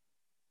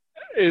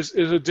 is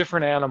a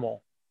different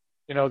animal.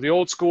 You know, the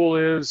old school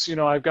is, you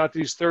know, I've got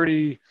these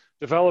 30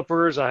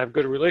 developers, I have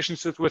good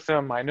relationships with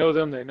them, I know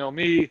them, they know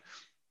me,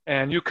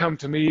 and you come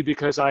to me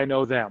because I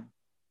know them.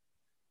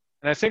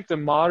 And I think the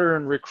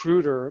modern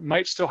recruiter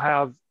might still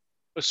have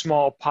a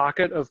small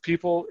pocket of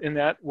people in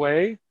that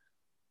way,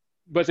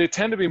 but they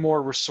tend to be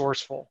more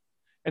resourceful.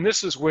 And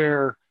this is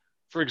where,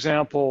 for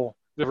example,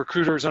 the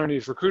recruiters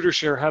underneath Recruiter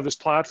Share have this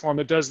platform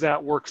that does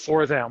that work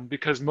for them,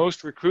 because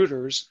most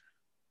recruiters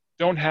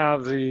don't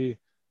have the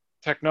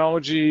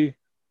technology,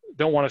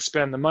 don't want to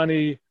spend the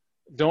money,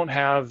 don't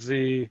have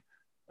the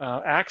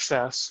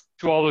access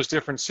to all those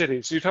different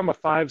cities. So you're talking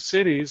about 5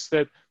 cities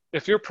that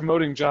if you're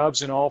promoting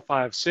jobs in all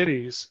 5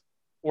 cities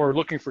or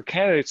looking for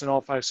candidates in all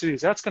 5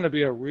 cities, that's going to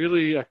be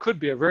could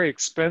be a very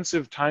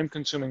expensive,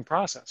 time-consuming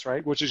process,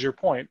 right? Which is your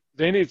point.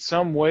 They need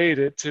some way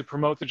to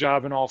promote the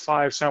job in all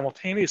 5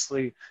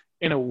 simultaneously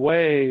in a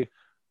way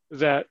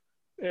that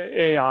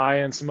AI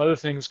and some other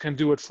things can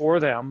do it for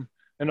them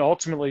and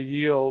ultimately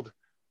yield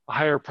a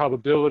higher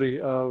probability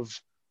of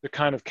the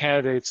kind of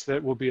candidates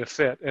that will be a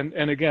fit.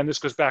 And again, this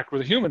goes back where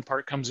the human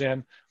part comes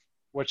in,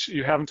 which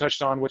you haven't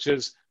touched on, which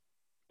is,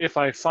 if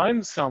I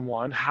find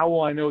someone, how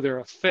will I know they're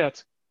a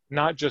fit?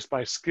 Not just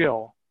by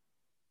skill,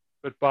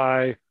 but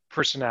by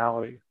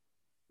personality.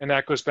 And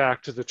that goes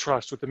back to the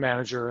trust with the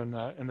manager and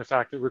the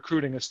fact that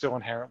recruiting is still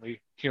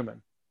inherently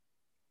human.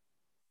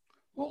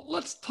 Well,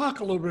 let's talk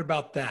a little bit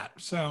about that.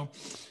 So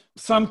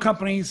some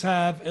companies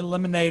have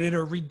eliminated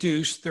or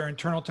reduced their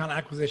internal talent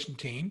acquisition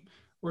team.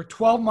 We're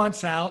 12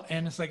 months out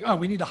and it's like, oh,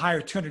 we need to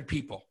hire 200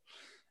 people.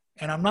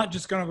 And I'm not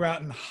just going to go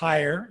out and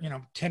hire,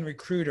 10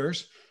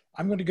 recruiters.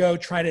 I'm going to go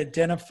try to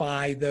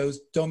identify those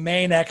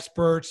domain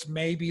experts,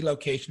 maybe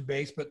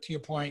location-based, but to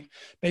your point,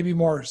 maybe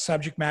more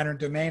subject matter and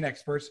domain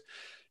experts.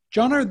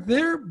 John, are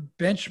there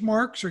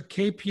benchmarks or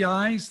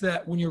KPIs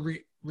that when you're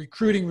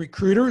recruiting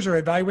recruiters or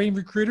evaluating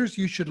recruiters,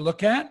 you should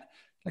look at?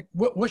 Like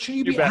what should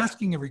you be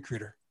asking a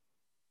recruiter?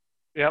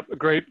 Yep,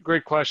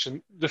 great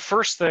question. The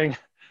first thing,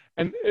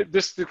 and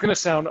this is going to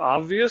sound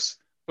obvious,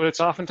 but it's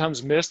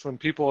oftentimes missed when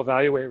people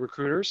evaluate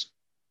recruiters.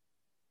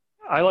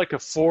 I like a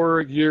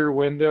 4-year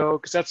window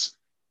because that's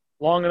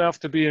long enough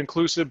to be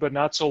inclusive, but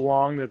not so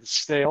long that it's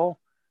stale.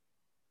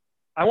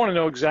 I want to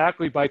know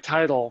exactly by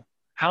title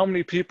how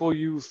many people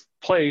you've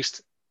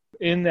placed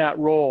in that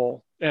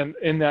role and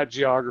in that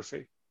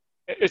geography.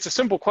 It's a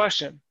simple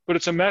question, but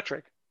it's a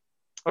metric.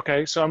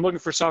 Okay, so I'm looking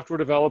for software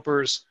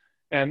developers,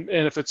 and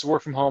if it's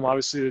work from home,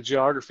 obviously the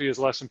geography is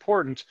less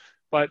important.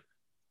 But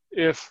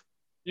if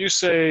you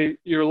say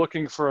you're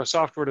looking for a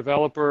software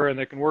developer and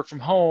they can work from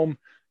home,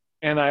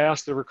 and I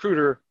ask the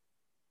recruiter,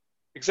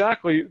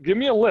 exactly, give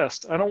me a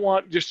list. I don't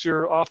want just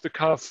your off the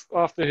cuff,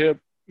 off the hip,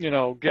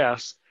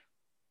 guess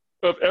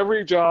of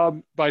every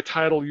job by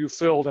title you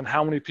filled and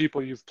how many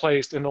people you've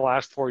placed in the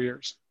last 4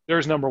 years.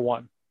 There's number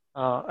one.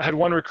 I had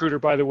one recruiter,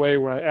 by the way,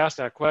 when I asked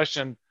that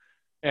question,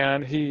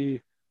 and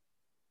he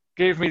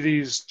gave me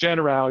these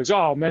generalities.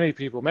 Oh, many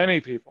people.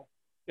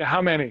 Yeah,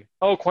 how many?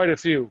 Oh, quite a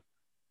few.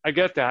 I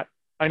get that.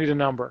 I need a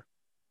number.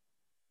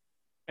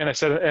 And I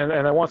said,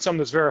 and I want something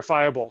that's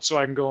verifiable so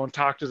I can go and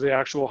talk to the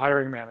actual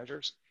hiring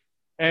managers.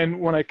 And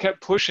when I kept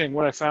pushing,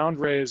 what I found,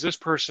 Ray, is this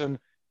person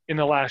in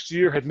the last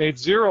year had made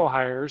 0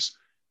 hires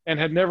and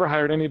had never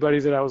hired anybody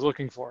that I was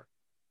looking for.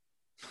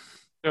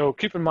 So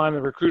keep in mind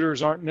that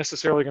recruiters aren't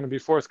necessarily going to be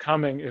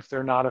forthcoming if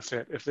they're not a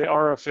fit. If they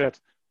are a fit,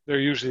 they're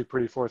usually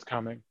pretty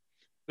forthcoming.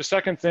 The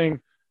second thing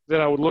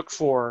that I would look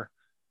for,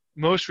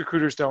 most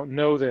recruiters don't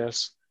know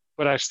this,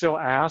 but I still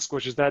ask,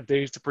 which is that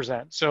days to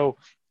present. So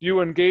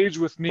you engage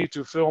with me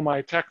to fill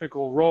my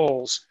technical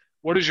roles.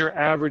 What is your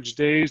average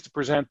days to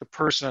present the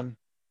person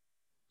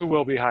who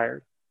will be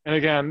hired? And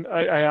again,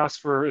 I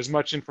ask for as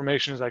much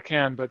information as I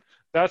can, but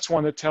that's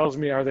one that tells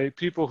me, are they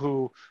people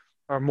who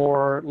are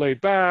more laid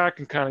back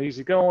and kind of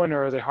easygoing,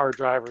 or are they hard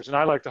drivers? And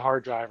I like the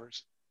hard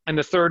drivers. And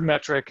the third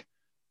metric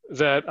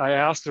that I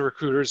ask the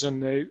recruiters,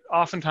 and they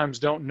oftentimes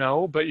don't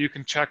know, but you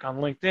can check on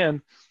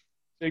LinkedIn,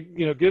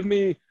 give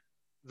me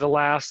the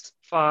last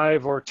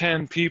 5 or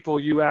 10 people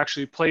you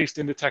actually placed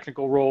into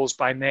technical roles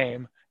by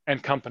name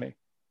and company.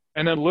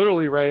 And then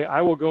literally, Ray,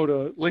 I will go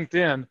to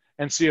LinkedIn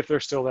and see if they're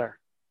still there.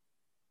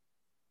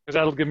 Because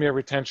that'll give me a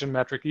retention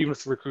metric, even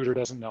if the recruiter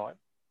doesn't know it.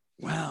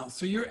 Wow.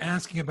 So you're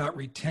asking about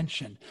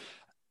retention.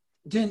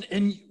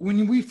 And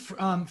when we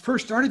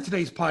first started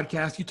today's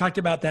podcast, you talked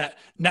about that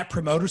net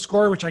promoter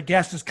score, which I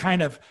guess is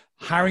kind of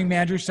hiring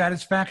manager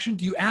satisfaction.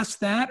 Do you ask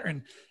that?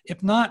 And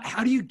if not,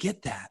 how do you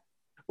get that?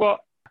 Well,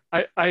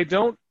 I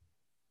don't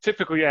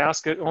typically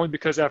ask it, only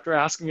because after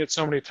asking it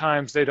so many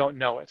times, they don't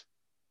know it.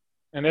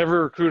 And every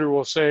recruiter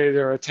will say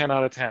they're a 10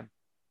 out of 10.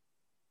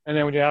 And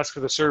then when you ask for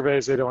the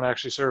surveys, they don't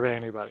actually survey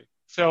anybody.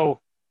 So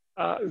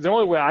the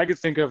only way I could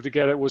think of to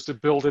get it was to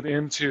build it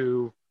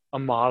into a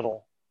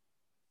model.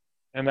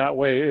 And that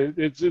way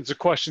it's a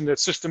question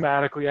that's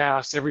systematically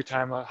asked every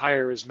time a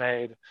hire is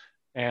made,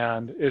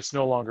 and it's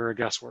no longer a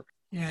guesswork.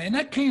 Yeah, and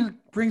that kind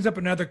of brings up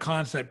another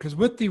concept, because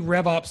with the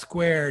RevOps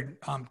Squared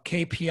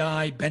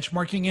KPI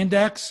benchmarking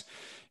index,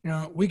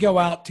 we go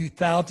out to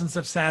thousands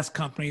of SaaS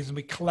companies and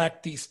we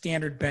collect these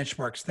standard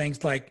benchmarks,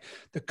 things like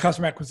the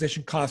customer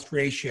acquisition cost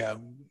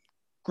ratio,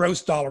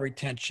 gross dollar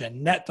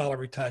retention, net dollar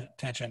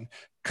retention,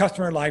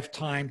 customer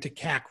lifetime to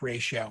CAC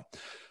ratio.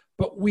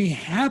 But we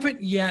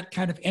haven't yet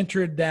kind of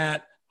entered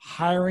that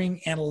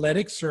hiring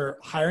analytics or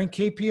hiring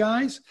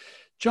KPIs.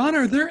 John,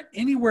 are there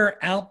anywhere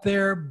out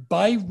there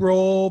by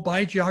role,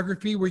 by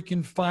geography, where you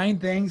can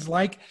find things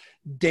like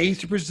days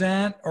to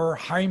present or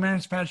hiring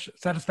manager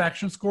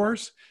satisfaction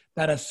scores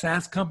that a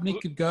SaaS company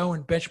could go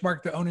and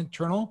benchmark their own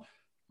internal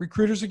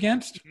recruiters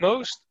against?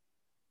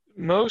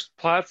 Most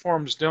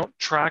platforms don't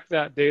track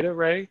that data,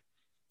 Ray.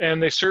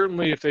 And they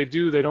certainly, if they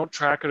do, they don't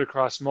track it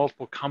across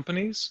multiple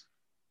companies,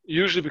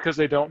 usually because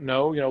they don't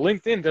know.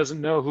 LinkedIn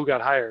doesn't know who got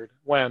hired,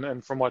 when,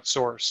 and from what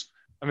source.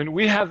 I mean,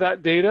 we have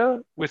that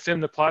data within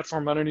the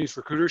platform underneath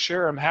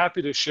RecruiterShare. I'm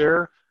happy to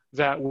share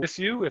that with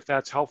you if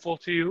that's helpful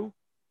to you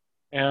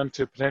and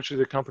to potentially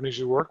the companies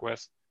you work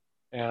with.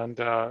 And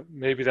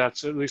maybe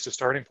that's at least a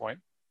starting point.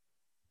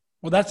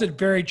 Well, that's a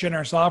very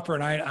generous offer.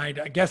 And I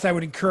guess I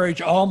would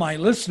encourage all my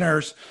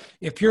listeners,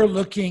 if you're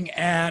looking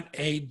at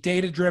a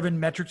data-driven,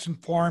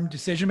 metrics-informed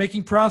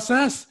decision-making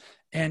process,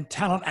 and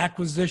talent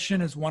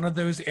acquisition is one of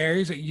those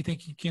areas that you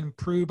think you can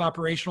improve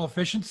operational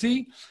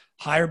efficiency,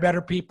 hire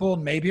better people,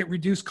 maybe at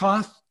reduced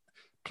cost,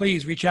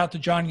 please reach out to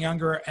John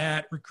Younger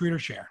at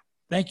RecruiterShare.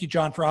 Thank you,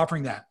 John, for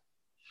offering that.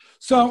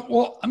 So,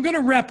 well, I'm going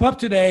to wrap up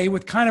today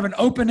with kind of an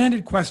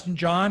open-ended question,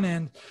 John.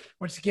 And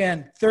once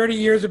again, 30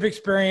 years of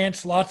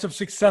experience, lots of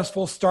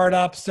successful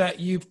startups that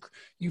you've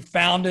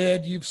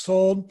founded, you've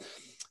sold.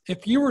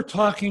 If you were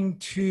talking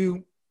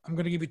to, I'm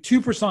going to give you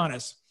two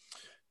personas,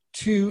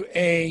 to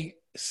a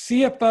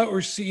CFO or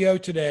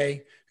CEO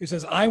today who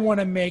says, I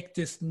want to make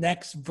this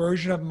next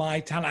version of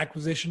my talent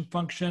acquisition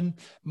function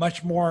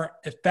much more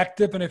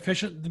effective and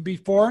efficient than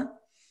before,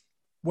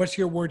 what's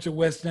your words of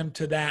wisdom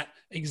to that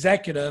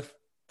executive,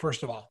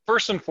 first of all?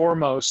 First and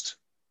foremost,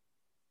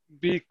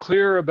 be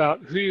clear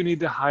about who you need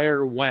to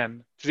hire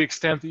when, to the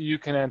extent that you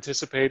can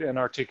anticipate and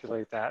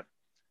articulate that.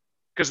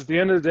 Because at the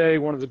end of the day,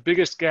 one of the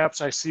biggest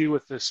gaps I see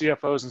with the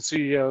CFOs and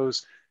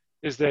CEOs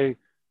is they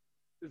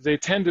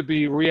tend to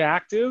be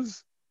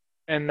reactive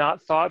and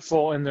not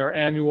thoughtful in their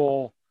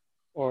annual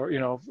or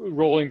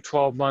rolling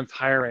 12-month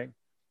hiring.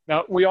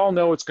 Now, we all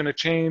know it's going to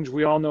change.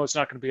 We all know it's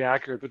not going to be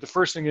accurate. But the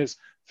first thing is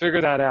figure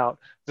that out.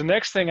 The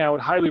next thing I would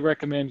highly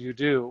recommend you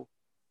do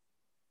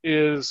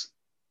is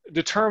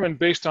determine,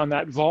 based on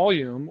that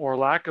volume or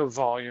lack of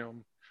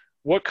volume,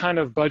 what kind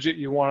of budget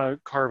you want to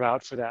carve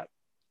out for that.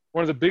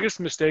 One of the biggest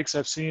mistakes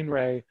I've seen,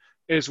 Ray,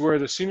 is where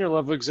the senior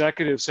level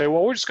executives say,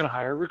 well, we're just going to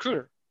hire a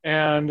recruiter.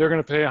 And they're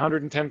going to pay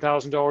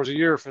 $110,000 a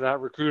year for that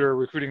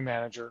recruiting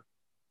manager.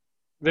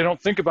 They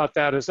don't think about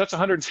that as that's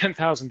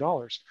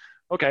 $110,000.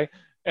 Okay.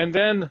 And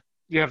then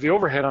you have the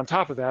overhead on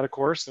top of that, of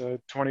course,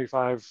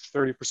 25,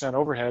 30%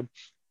 overhead.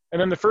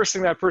 And then the first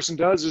thing that person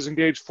does is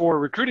engage 4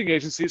 recruiting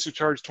agencies who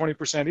charge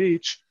 20%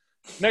 each.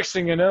 Next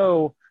thing you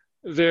know,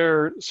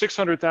 they're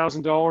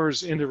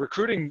 $600,000 into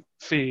recruiting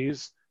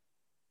fees.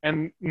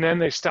 And then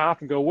they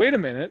stop and go, wait a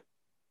minute,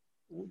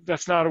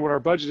 that's not what our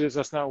budget is.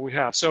 That's not what we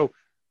have. So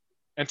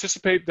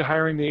anticipate the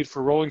hiring need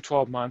for rolling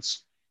 12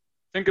 months.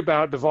 Think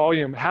about the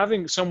volume.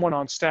 Having someone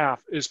on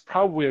staff is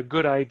probably a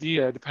good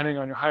idea depending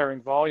on your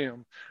hiring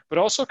volume, but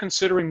also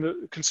consider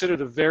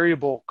the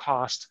variable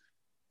cost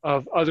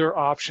of other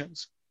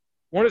options.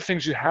 One of the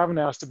things you haven't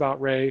asked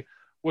about, Ray,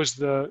 was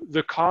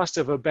the cost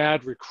of a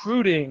bad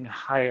recruiting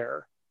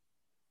hire,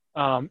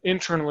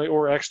 internally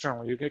or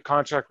externally. You get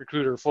contract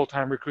recruiter,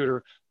 full-time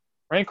recruiter,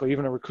 frankly,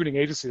 even a recruiting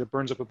agency that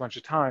burns up a bunch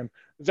of time.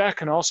 That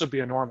can also be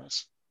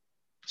enormous.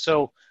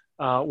 So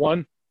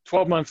 1,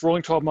 12-month,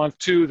 rolling 12-month,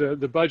 2,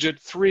 the budget,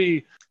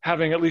 3,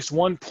 having at least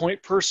 1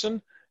 point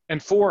person,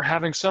 and 4,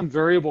 having some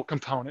variable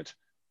component.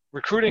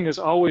 Recruiting is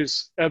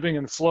always ebbing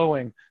and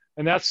flowing,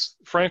 and that's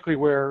frankly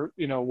where,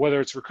 whether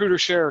it's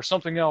RecruiterShare or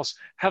something else,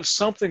 have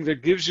something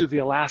that gives you the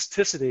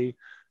elasticity,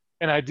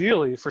 and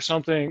ideally for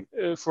something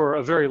for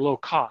a very low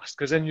cost,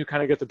 because then you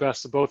kind of get the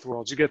best of both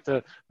worlds. You get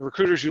the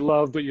recruiters you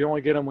love, but you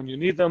only get them when you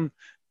need them,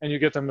 and you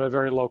get them at a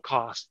very low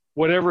cost.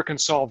 Whatever can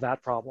solve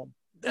that problem.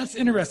 That's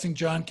interesting,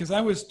 John, because I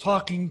was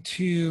talking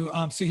to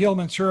Sahil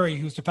Mansouri,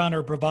 who's the founder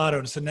of Bravado.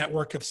 It's a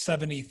network of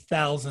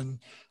 70,000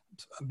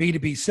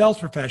 B2B sales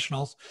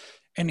professionals.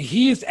 And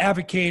he is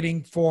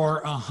advocating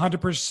for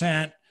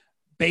 100%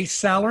 base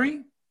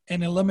salary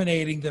and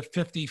eliminating the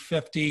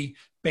 50-50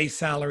 base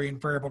salary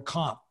and variable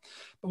comp.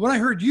 But what I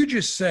heard you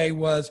just say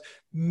was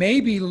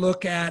maybe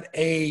look at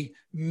a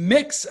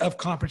mix of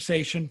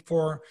compensation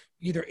for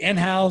either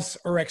in-house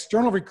or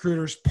external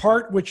recruiters,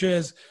 part which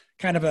is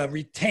kind of a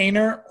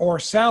retainer or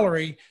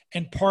salary,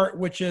 and part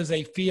which is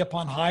a fee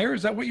upon hire.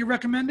 Is that what you're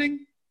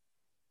recommending?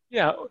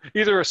 Yeah,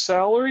 either a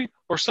salary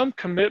or some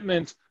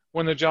commitment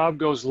when the job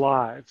goes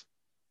live.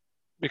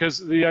 Because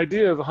the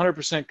idea of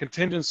 100%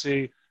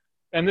 contingency,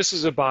 and this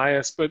is a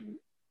bias, but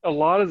a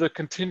lot of the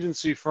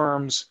contingency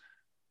firms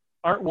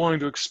aren't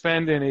willing to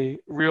expend any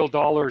real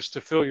dollars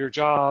to fill your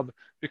job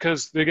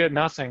because they get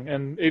nothing,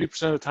 and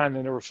 80% of the time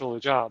they never fill the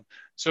job.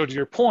 So to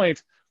your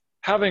point,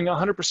 having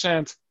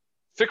 100%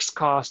 fixed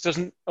cost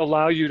doesn't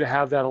allow you to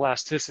have that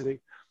elasticity.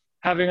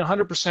 Having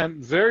 100%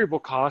 variable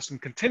cost and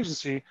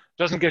contingency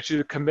doesn't get you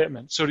the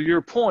commitment. So to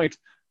your point,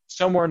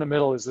 somewhere in the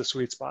middle is the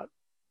sweet spot.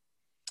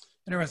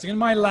 Interesting. And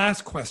my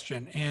last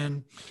question,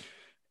 and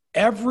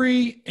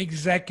every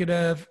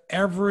executive,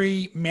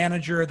 every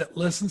manager that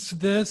listens to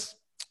this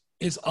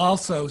is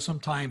also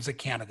sometimes a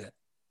candidate.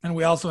 And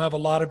we also have a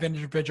lot of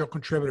individual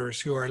contributors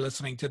who are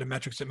listening to the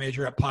Metrics That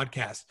Measure Up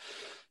podcast.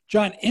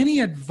 John,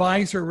 any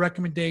advice or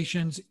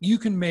recommendations you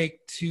can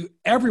make to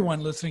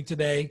everyone listening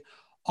today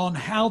on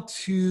how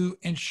to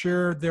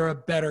ensure they're a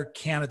better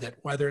candidate,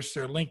 whether it's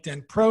their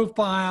LinkedIn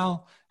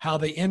profile, how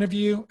they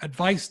interview,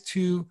 advice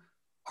to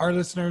our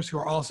listeners who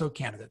are also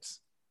candidates?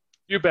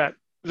 You bet.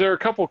 There are a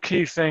couple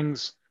key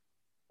things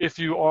if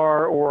you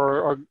are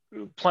or are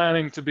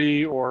planning to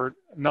be or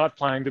not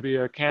planning to be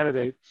a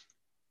candidate.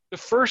 The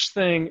first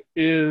thing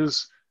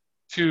is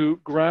to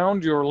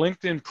ground your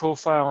LinkedIn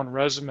profile and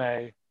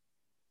resume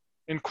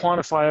in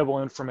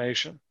quantifiable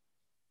information.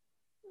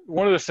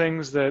 One of the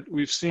things that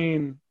we've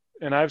seen,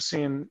 and I've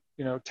seen,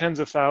 tens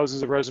of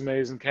thousands of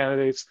resumes and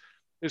candidates,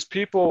 is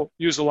people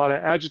use a lot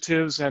of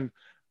adjectives, and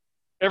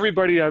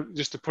everybody,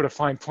 just to put a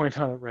fine point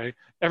on it, Ray,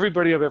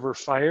 everybody I've ever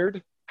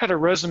fired had a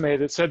resume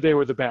that said they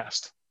were the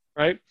best,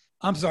 right?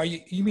 I'm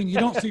sorry, you mean you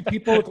don't see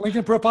people with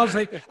LinkedIn profiles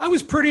say, I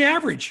was pretty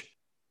average?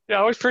 Yeah,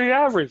 I was pretty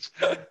average.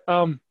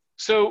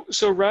 So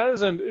rather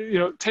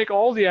than, take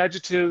all the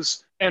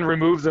adjectives and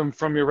remove them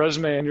from your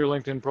resume and your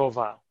LinkedIn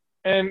profile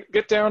and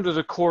get down to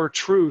the core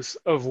truth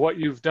of what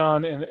you've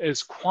done in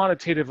as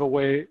quantitative a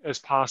way as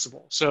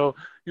possible. So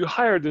you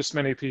hired this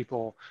many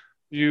people,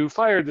 you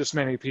fired this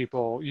many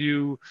people,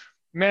 you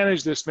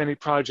managed this many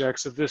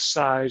projects of this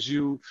size,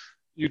 you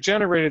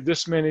generated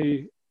this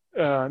many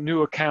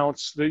new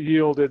accounts that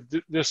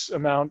yielded this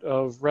amount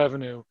of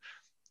revenue.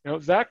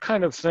 That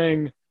kind of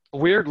thing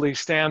weirdly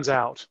stands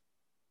out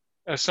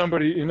as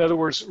somebody, in other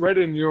words, right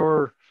in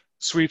your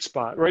sweet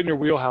spot, right in your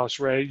wheelhouse,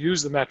 Ray.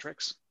 Use the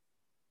metrics.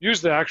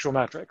 Use the actual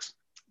metrics.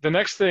 The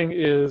next thing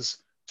is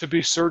to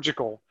be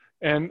surgical.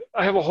 And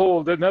I have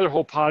another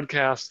whole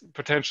podcast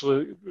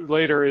potentially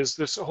later is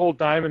this whole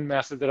diamond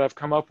method that I've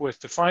come up with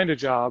to find a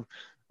job,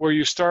 where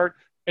you start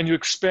and you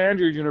expand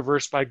your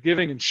universe by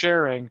giving and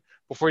sharing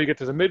before you get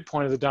to the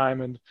midpoint of the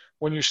diamond,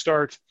 when you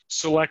start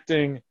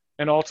selecting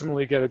and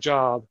ultimately get a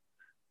job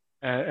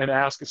and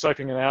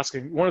selecting and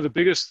asking. One of the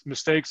biggest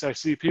mistakes I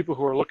see people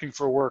who are looking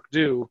for work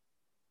do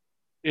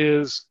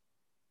is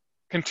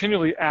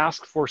continually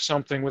ask for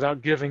something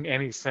without giving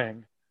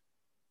anything,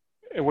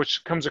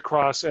 which comes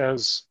across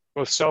as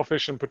both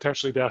selfish and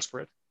potentially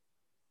desperate.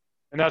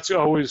 And that's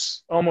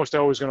almost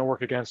always going to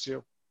work against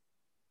you.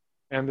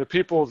 And the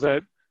people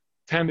that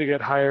tend to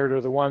get hired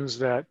are the ones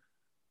that,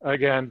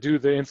 again, do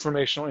the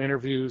informational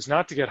interviews,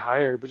 not to get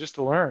hired, but just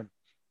to learn.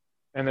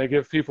 And they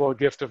give people a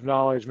gift of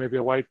knowledge, maybe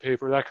a white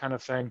paper, that kind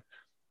of thing.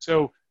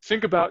 So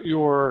think about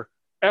your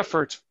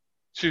effort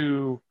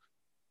to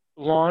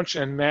launch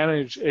and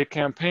manage a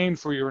campaign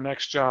for your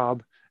next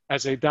job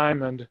as a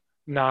diamond,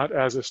 not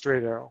as a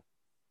straight arrow.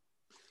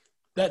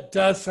 That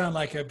does sound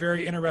like a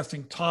very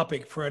interesting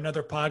topic for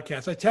another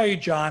podcast. I tell you,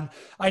 John,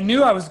 I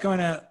knew I was going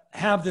to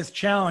have this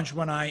challenge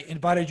when I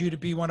invited you to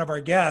be one of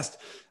our guests.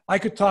 I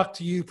could talk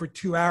to you for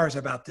 2 hours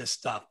about this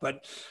stuff,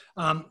 but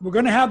we're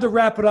going to have to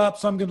wrap it up.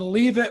 So I'm going to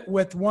leave it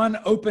with one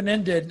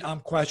open-ended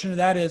question. And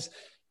that is,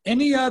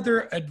 any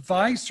other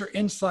advice or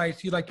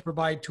insights you'd like to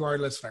provide to our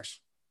listeners?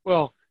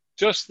 Well,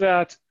 just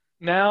that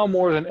now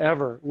more than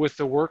ever, with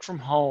the work from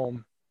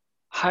home,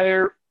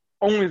 hire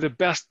only the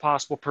best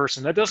possible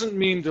person. That doesn't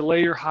mean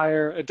delay your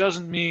hire. It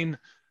doesn't mean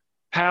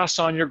pass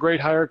on your great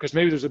hire because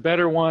maybe there's a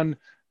better one.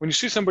 When you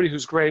see somebody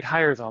who's great,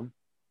 hire them.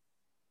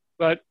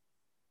 But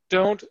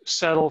don't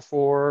settle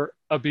for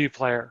a B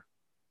player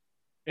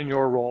in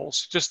your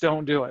roles. Just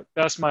don't do it.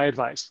 That's my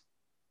advice.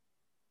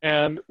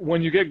 And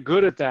when you get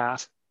good at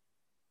that,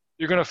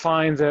 you're going to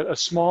find that a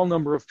small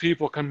number of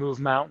people can move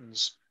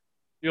mountains.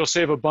 You'll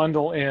save a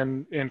bundle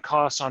in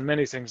costs on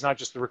many things, not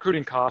just the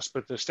recruiting costs,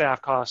 but the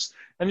staff costs.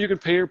 And you can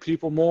pay your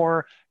people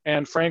more.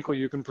 And frankly,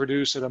 you can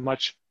produce at a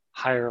much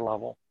higher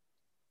level.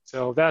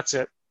 So that's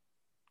it.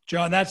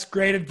 John, that's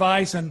great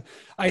advice. And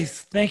I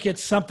think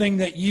it's something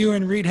that you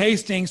and Reed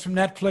Hastings from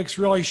Netflix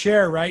really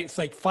share, right? It's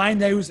like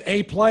find those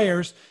A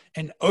players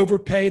and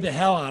overpay the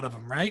hell out of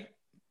them, right?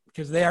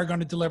 Because they are going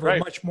to deliver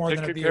much more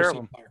than a B or C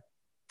player.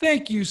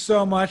 Thank you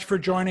so much for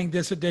joining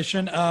this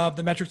edition of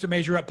the Metrics That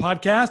Measure Up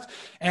podcast.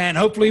 And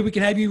hopefully we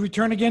can have you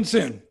return again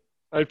soon.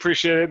 I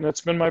appreciate it. And it's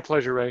been my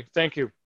pleasure, Ray. Thank you.